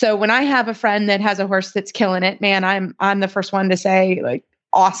 So when I have a friend that has a horse that's killing it, man, I'm the first one to say, like,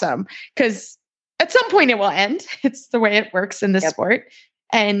 awesome. Because at some point it will end. It's the way it works in this sport.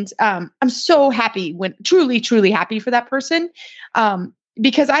 And I'm so happy, truly, truly happy for that person.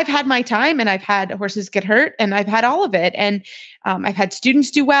 Because I've had my time and I've had horses get hurt and I've had all of it. And I've had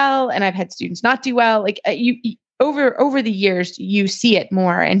students do well and I've had students not do well. Like over the years, you see it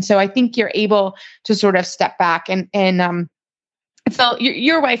more. And so I think you're able to sort of step back and so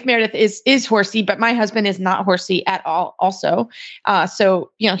your wife, Meredith, is horsey, but my husband is not horsey at all also.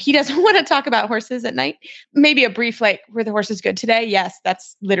 So, he doesn't want to talk about horses at night. Maybe a brief, like, were the horses good today? Yes,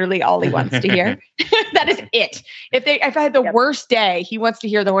 that's literally all he wants to hear. That is it. If I had the worst day, he wants to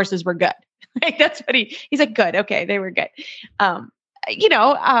hear the horses were good. Like, that's what he's like, good. Okay. They were good.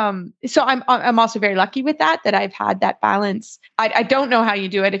 So I'm also very lucky with that I've had that balance. I don't know how you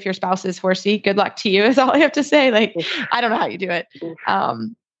do it if your spouse is horsey. Good luck to you is all I have to say. Like, I don't know how you do it.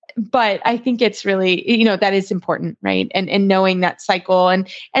 But I think it's really, that is important, right? And knowing that cycle. And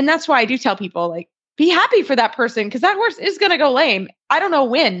that's why I do tell people, like, be happy for that person because that horse is going to go lame I don't know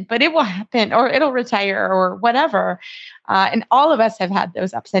when, but it will happen or it'll retire or whatever. And all of us have had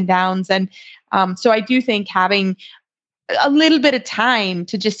those ups and downs. And so I do think having a little bit of time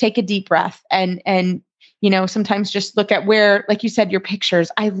to just take a deep breath and sometimes just look at where, like you said, your pictures.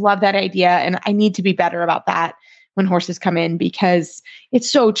 I love that idea. And I need to be better about that when horses come in, because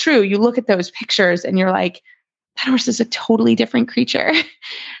it's so true. You look at those pictures and you're like, that horse is a totally different creature.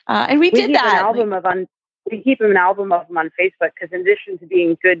 And we did that. We keep an album of them on Facebook because in addition to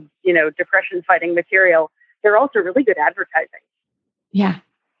being good, depression fighting material, they're also really good advertising. Yeah.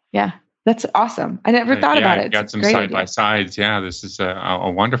 Yeah. That's awesome. I never thought about it. Got some side by sides. Yeah. This is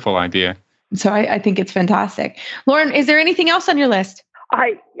a wonderful idea. So I think it's fantastic. Lauren, is there anything else on your list?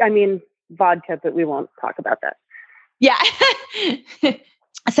 I mean, vodka, but we won't talk about that. Yeah.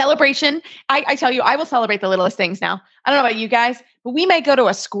 A celebration. I tell you, I will celebrate the littlest things now. I don't know about you guys, but we might go to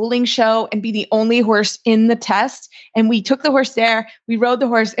a schooling show and be the only horse in the test. And we took the horse there, we rode the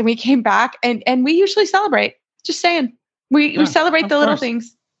horse, and we came back and we usually celebrate. Just saying. We celebrate the little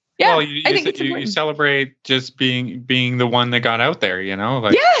things. Yeah. Well, I think you celebrate just being the one that got out there,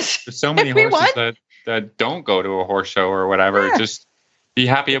 Like yes, there's so many horses that don't go to a horse show or whatever. Yeah. Just be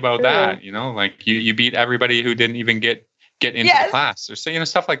happy about that, Like you beat everybody who didn't even get into the class or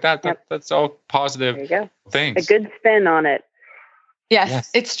stuff like that. That's all positive things. A good spin on it.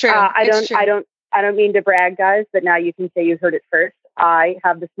 Yes. It's true. I don't mean to brag, guys, but now you can say you heard it first. I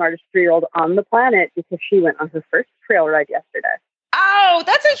have the smartest 3-year-old on the planet because she went on her first trail ride yesterday. Oh,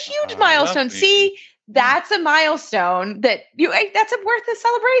 that's a huge milestone. See, that's a milestone that's worth a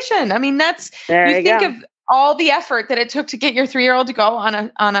celebration. I mean, you think of all the effort that it took to get your 3-year-old to go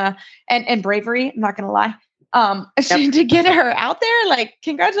on and bravery. I'm not going to lie. To get her out there, like,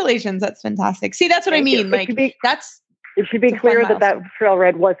 congratulations. That's fantastic. See, that's what I mean. It should be clear that trail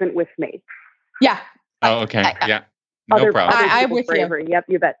ride wasn't with me. Yeah. Oh, okay. Yeah. No problem. I'm with bravery. You. Yep,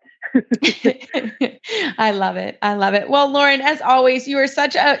 you bet. I love it. Well, Lauren, as always, you are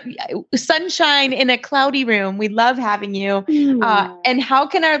such a sunshine in a cloudy room. We love having you. And how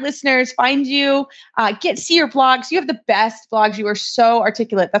can our listeners find you? See your blogs. You have the best blogs. You are so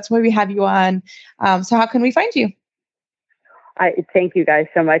articulate. That's why we have you on. So how can we find you? I thank you guys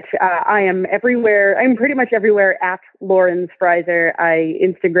so much. I am everywhere. I'm pretty much everywhere at Lauren Spryzer. I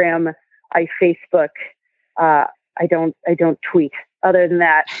Instagram, I Facebook. I don't tweet. Other than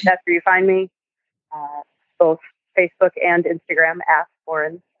that, that's where you find me. Both Facebook and Instagram at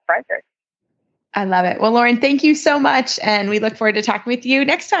Lauren Spryzer. I love it. Well, Lauren, thank you so much. And we look forward to talking with you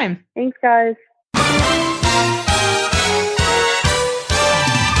next time. Thanks, guys.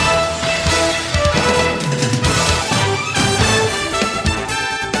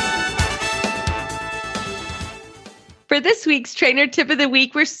 For this week's Trainer Tip of the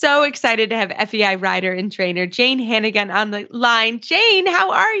Week, we're so excited to have FEI rider and trainer Jane Hannigan on the line. Jane, how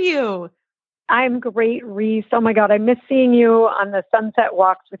are you? I'm great, Reese. Oh my God, I miss seeing you on the sunset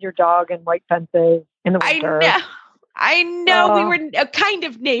walks with your dog and white fences in the winter. I know. We were kind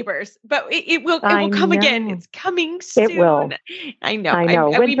of neighbors, but it will come again. It's coming soon. It will. I know.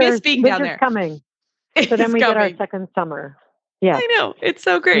 We miss being down there. Coming. So then we get our second summer. Yeah, I know. It's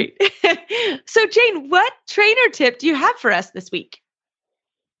so great. So Jane, what trainer tip do you have for us this week?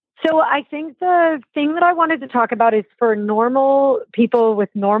 So I think the thing that I wanted to talk about is for normal people with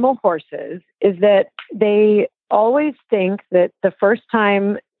normal horses is that they always think that the first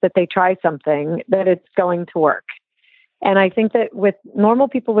time that they try something that it's going to work. And I think that with normal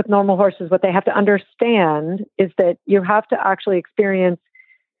people with normal horses, what they have to understand is that you have to actually experience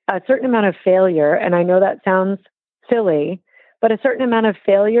a certain amount of failure. And I know that sounds silly, but a certain amount of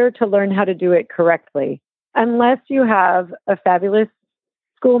failure to learn how to do it correctly. Unless you have a fabulous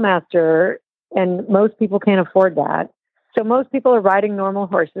schoolmaster, and most people can't afford that. So most people are riding normal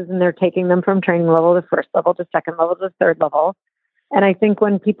horses and they're taking them from training level to first level to second level to third level. And I think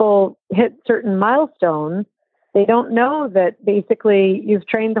when people hit certain milestones, they don't know that basically you've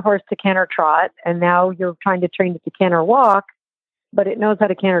trained the horse to canter trot and now you're trying to train it to canter walk, but it knows how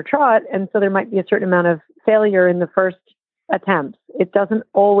to canter trot. And so there might be a certain amount of failure in the first attempts. It doesn't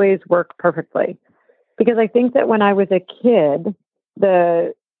always work perfectly. Because I think that when I was a kid,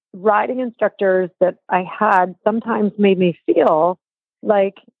 the riding instructors that I had sometimes made me feel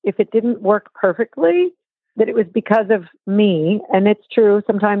like if it didn't work perfectly, that it was because of me. And it's true,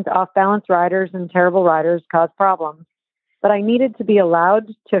 sometimes off-balance riders and terrible riders cause problems. But I needed to be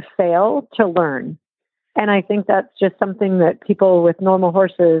allowed to fail to learn. And I think that's just something that people with normal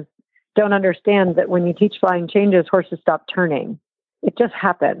horses don't understand, that when you teach flying changes, horses stop turning. It just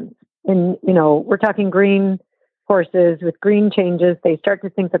happens. And, we're talking green horses with green changes. They start to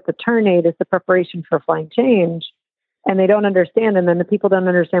think that the turn aid is the preparation for flying change. and they don't understand. And then the people don't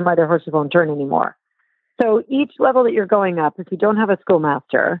understand why their horses won't turn anymore. So each level that you're going up, if you don't have a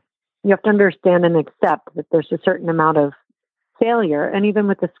schoolmaster, you have to understand and accept that there's a certain amount of failure. And even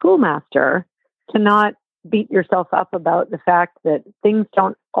with the schoolmaster, to not beat yourself up about the fact that things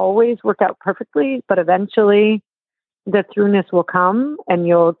don't always work out perfectly, but eventually the throughness will come and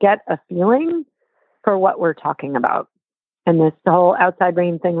you'll get a feeling for what we're talking about. And this whole outside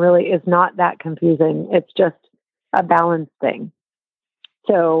rein thing really is not that confusing. It's just a balance thing.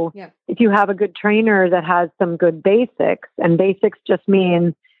 So if you have a good trainer that has some good basics, and basics just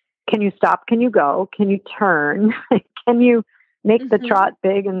mean, can you stop? Can you go? Can you turn? Can you make the trot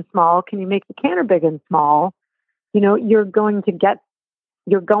big and small? Can you make the canter big and small? You know, you're going to get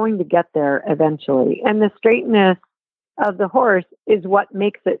there eventually. And the straightness of the horse is what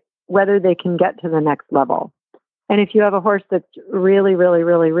makes it whether they can get to the next level. And if you have a horse that's really, really,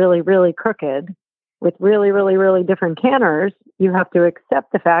 really, really, really crooked with really, really, really different canters, you have to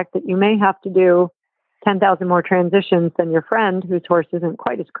accept the fact that you may have to do 10,000 more transitions than your friend whose horse isn't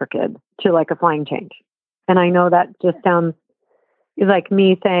quite as crooked to like a flying change. And I know that just sounds like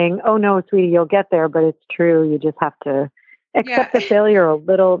me saying, oh no, sweetie, you'll get there, but it's true. You just have to accept the failure a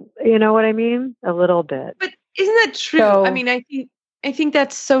little, you know what I mean? A little bit. But isn't that true? So, I mean, I think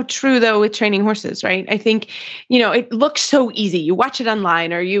that's so true though with training horses, right? I think, you know, it looks so easy. You watch it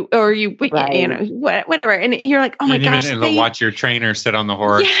online or you know, whatever. And you're like, oh my gosh. Even watch your trainer sit on the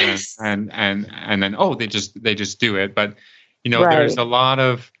horse and then, oh, they just do it. But, you know, there's a lot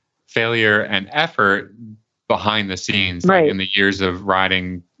of failure and effort behind the scenes, like in the years of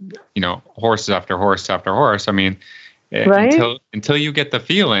riding, you know, horses after horse after horse. I mean, until you get the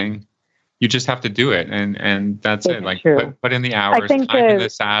feeling, you just have to do it, and that's it. Like put in the hours, time in the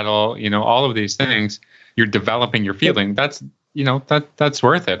saddle, you know, all of these things. You're developing your feeling. That's, you know, that's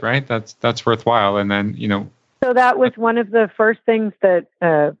worth it, right? That's worthwhile. And then, you know. So that was one of the first things that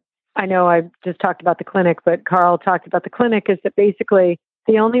I know I just talked about the clinic, but Carl talked about the clinic, is that basically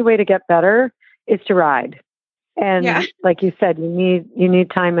the only way to get better is to ride. And like you said, you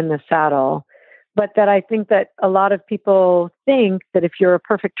need time in the saddle. But that I think that a lot of people think that if you're a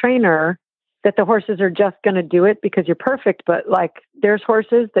perfect trainer, that the horses are just going to do it because you're perfect. But like there's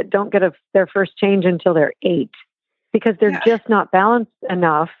horses that don't get their first change until they're 8 because they're just not balanced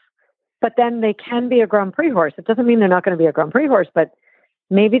enough. But then they can be a Grand Prix horse. It doesn't mean they're not going to be a Grand Prix horse, but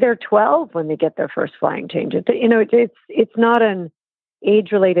maybe they're 12 when they get their first flying change. It's not an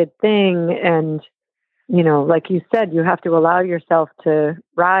age-related thing. And, you know, like you said, you have to allow yourself to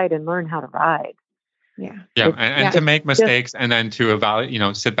ride and learn how to ride. And to make mistakes, and then to evaluate, you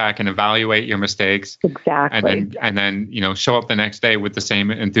know, sit back and evaluate your mistakes. Exactly. And then, you know, show up the next day with the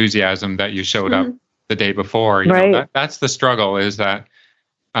same enthusiasm that you showed up the day before. You know, that's the struggle, is that,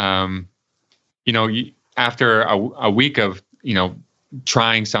 you know, after a week of, you know,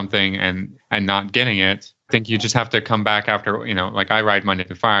 trying something and not getting it, I think you just have to come back after, you know, like I ride Monday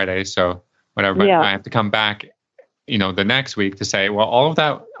to Friday, so whatever, but I have to come back, you know, the next week to say, well, all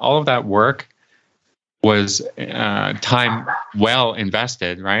of that work was time well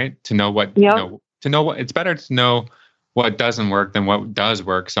invested, right? To know what, to know what, it's better to know what doesn't work than what does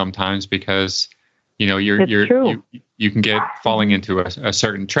work sometimes, because, you know, you can get falling into a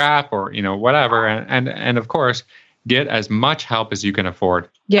certain trap or, you know, whatever. And of course, get as much help as you can afford.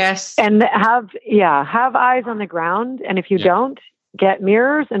 Yes. And have eyes on the ground. And if you don't, get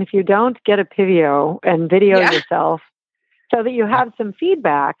mirrors. And if you don't, get a Pivio and video yourself so that you have some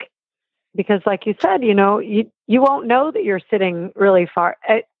feedback. Because like you said, you know, you won't know that you're sitting really far.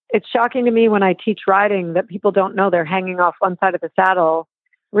 It's shocking to me when I teach riding that people don't know they're hanging off one side of the saddle,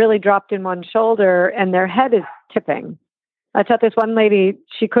 really dropped in one shoulder, and their head is tipping. I taught this one lady,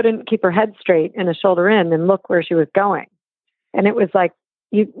 she couldn't keep her head straight and a shoulder in and look where she was going. And it was like,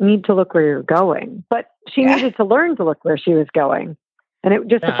 you need to look where you're going. But she needed to learn to look where she was going. And it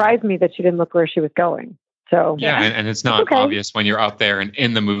just surprised me that she didn't look where she was going. So and it's not obvious when you're out there and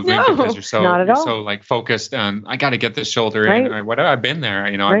in the movement, because you're so like focused on, I got to get this shoulder in, or whatever. I've been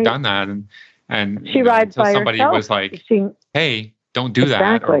there, you know, I've done that, and she rides by somebody herself. Was like, hey, don't do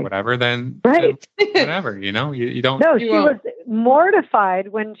that or whatever. Then whatever, you know, you don't. No, she was mortified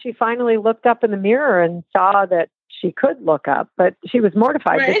when she finally looked up in the mirror and saw that she could look up, but she was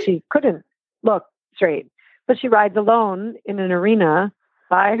mortified that she couldn't look straight. But she rides alone in an arena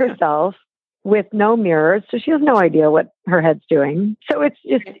by herself, with no mirrors, so she has no idea what her head's doing. So it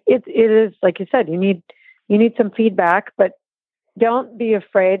is like you said, you need some feedback, but don't be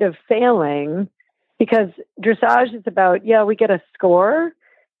afraid of failing, because dressage is about, we get a score,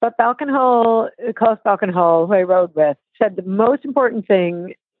 but Klaus Balkenhol, who I rode with, said the most important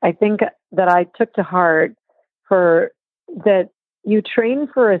thing I think that I took to heart for that you train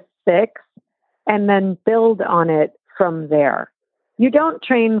for a 6 and then build on it from there. You don't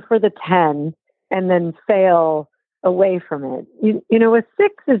train for the 10 and then fail away from it. You know, a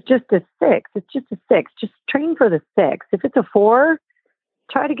 6 is just a 6. It's just a 6. Just train for the 6. If it's a 4,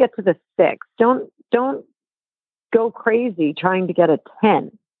 try to get to the 6. Don't go crazy trying to get a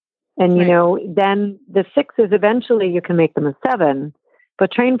 10. And, you know, then the 6s, eventually you can make them a 7,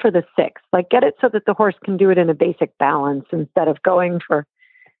 but train for the 6. Like, get it so that the horse can do it in a basic balance instead of going for,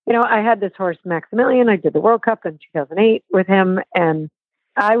 you know, I had this horse, Maximilian. I did the World Cup in 2008 with him, and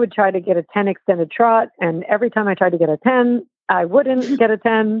I would try to get a 10 extended trot. And every time I tried to get a 10, I wouldn't get a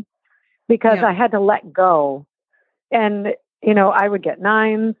 10 because I had to let go. And, you know, I would get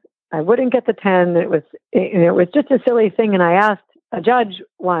 9s. I wouldn't get the 10. It was just a silly thing. And I asked a judge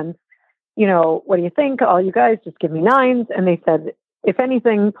once, you know, what do you think? All you guys just give me 9s. And they said, if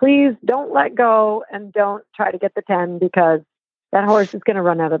anything, please don't let go and don't try to get the 10 because that horse is going to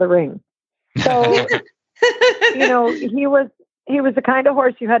run out of the ring. So, you know, he was the kind of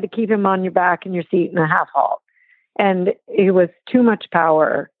horse you had to keep him on your back in your seat in a half halt. And he was too much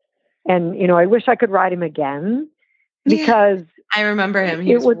power. And, you know, I wish I could ride him again because I remember him.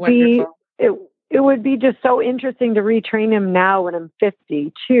 He it was would wonderful. It would be just so interesting to retrain him now when I'm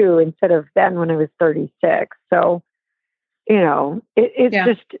 52 instead of then when I was 36. So, you know,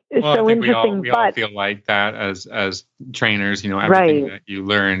 it's so interesting. We all feel like that as trainers. You know, everything that you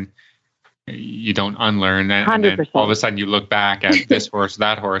learn, you don't unlearn, and then all of a sudden you look back at this horse,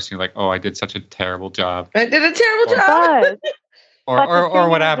 that horse, and you're like, oh, I did such a terrible job. I did a terrible job. Or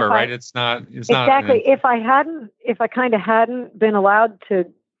whatever, right? It's not exactly. If I kind of hadn't been allowed to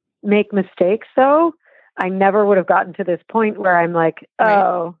make mistakes, though, I never would have gotten to this point where I'm like,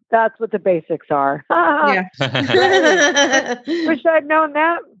 oh, that's what the basics are. Yeah. Wish I'd known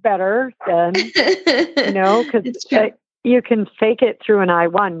that better then, you know, because you can fake it through an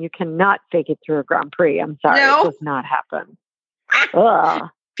I-1. You cannot fake it through a Grand Prix. I'm sorry. No. It does not happen. Ugh.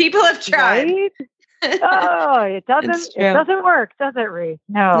 People have tried. Right? Oh, it doesn't work, does it, Reese?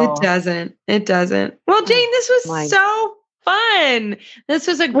 No. It doesn't. Well, Jane, this was so fun. This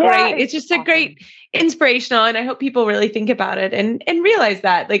was it's just a great inspirational, and I hope people really think about it and realize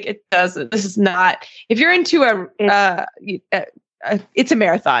that this is not, if you're into it's a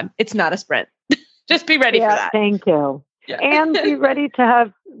marathon. It's not a sprint. Just be ready for that. Thank you. Yeah. And be ready to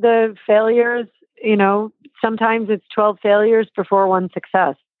have the failures. You know, sometimes it's 12 failures before one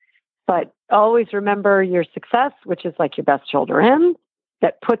success. But always remember your success, which is like your best shoulder in,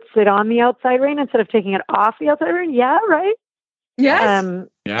 that puts it on the outside rein instead of taking it off the outside rein. Yeah, right? Yes.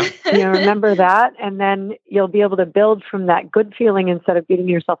 You know, remember that. And then you'll be able to build from that good feeling instead of beating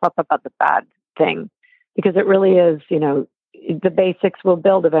yourself up about the bad thing. Because it really is, you know, the basics will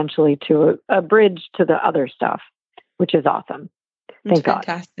build eventually to a bridge to the other stuff, which is awesome. Thank God.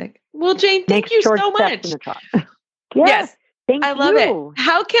 Fantastic. Well, Jane, thank you so much. Yes. I love it.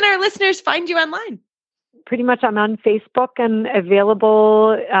 How can our listeners find you online? Pretty much I'm on Facebook and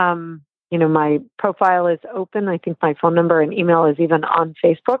available. You know, my profile is open. I think my phone number and email is even on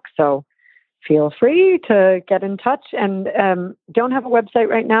Facebook. So feel free to get in touch. And don't have a website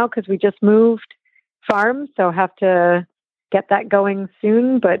right now because we just moved farms. So have to get that going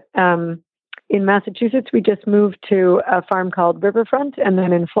soon. But in Massachusetts, we just moved to a farm called Riverfront. And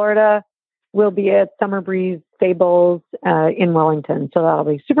then in Florida, we'll be at Summer Breeze Stables in Wellington. So that'll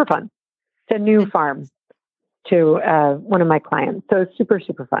be super fun. It's a new farm to one of my clients. So it's super,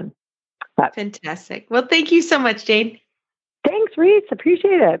 super fun. Fantastic. Well, thank you so much, Jane. Thanks, Reese.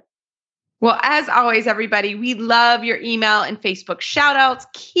 Appreciate it. Well, as always, everybody, we love your email and Facebook shout outs.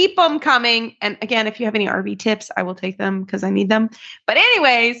 Keep them coming. And again, if you have any RV tips, I will take them because I need them. But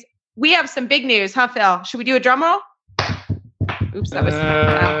anyways, we have some big news, huh, Phil? Should we do a drum roll? Oops, that was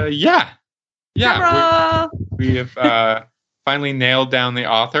Yeah. We have finally nailed down the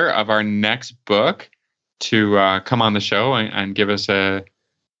author of our next book to come on the show and give us an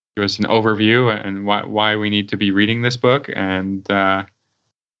overview and why we need to be reading this book, and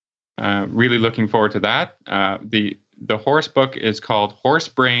really looking forward to that. The horse book is called Horse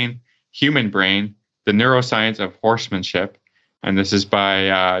Brain, Human Brain: The Neuroscience of Horsemanship, and this is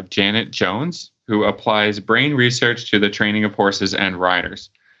by Janet Jones, who applies brain research to the training of horses and riders.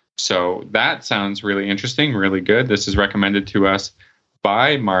 So that sounds really interesting, really good. This is recommended to us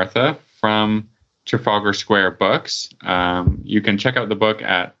by Martha from Trafalgar Square Books. You can check out the book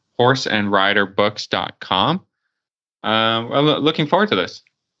at horseandriderbooks.com. Well, looking forward to this.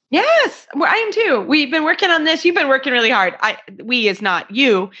 Yes, well, I am too. We've been working on this. You've been working really hard. We is not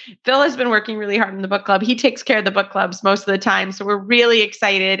you. Phil has been working really hard in the book club. He takes care of the book clubs most of the time. So we're really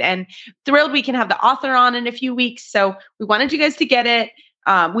excited and thrilled we can have the author on in a few weeks. So we wanted you guys to get it.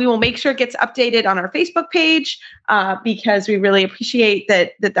 We will make sure it gets updated on our Facebook page because we really appreciate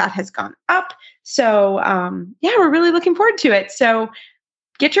that has gone up. So we're really looking forward to it. So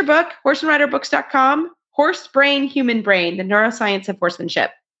get your book, horseandriderbooks.com, Horse Brain, Human Brain, the Neuroscience of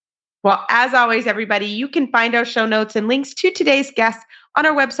Horsemanship. Well, as always, everybody, you can find our show notes and links to today's guests on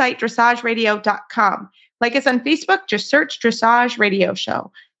our website, dressageradio.com. Like us on Facebook, just search Dressage Radio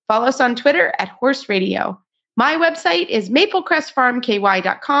Show. Follow us on Twitter at Horse Radio. My website is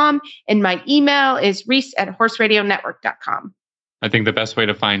maplecrestfarmky.com, and my email is reese@horseradionetwork.com. I think the best way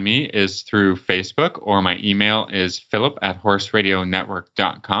to find me is through Facebook, or my email is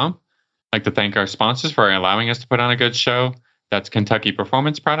philip@horseradionetwork.com. I'd like to thank our sponsors for allowing us to put on a good show. That's Kentucky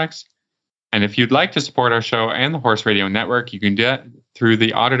Performance Products. And if you'd like to support our show and the Horse Radio Network, you can do that through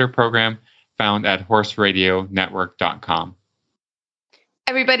the auditor program found at horseradionetwork.com.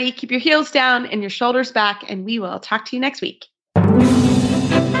 Everybody, keep your heels down and your shoulders back, and we will talk to you next week.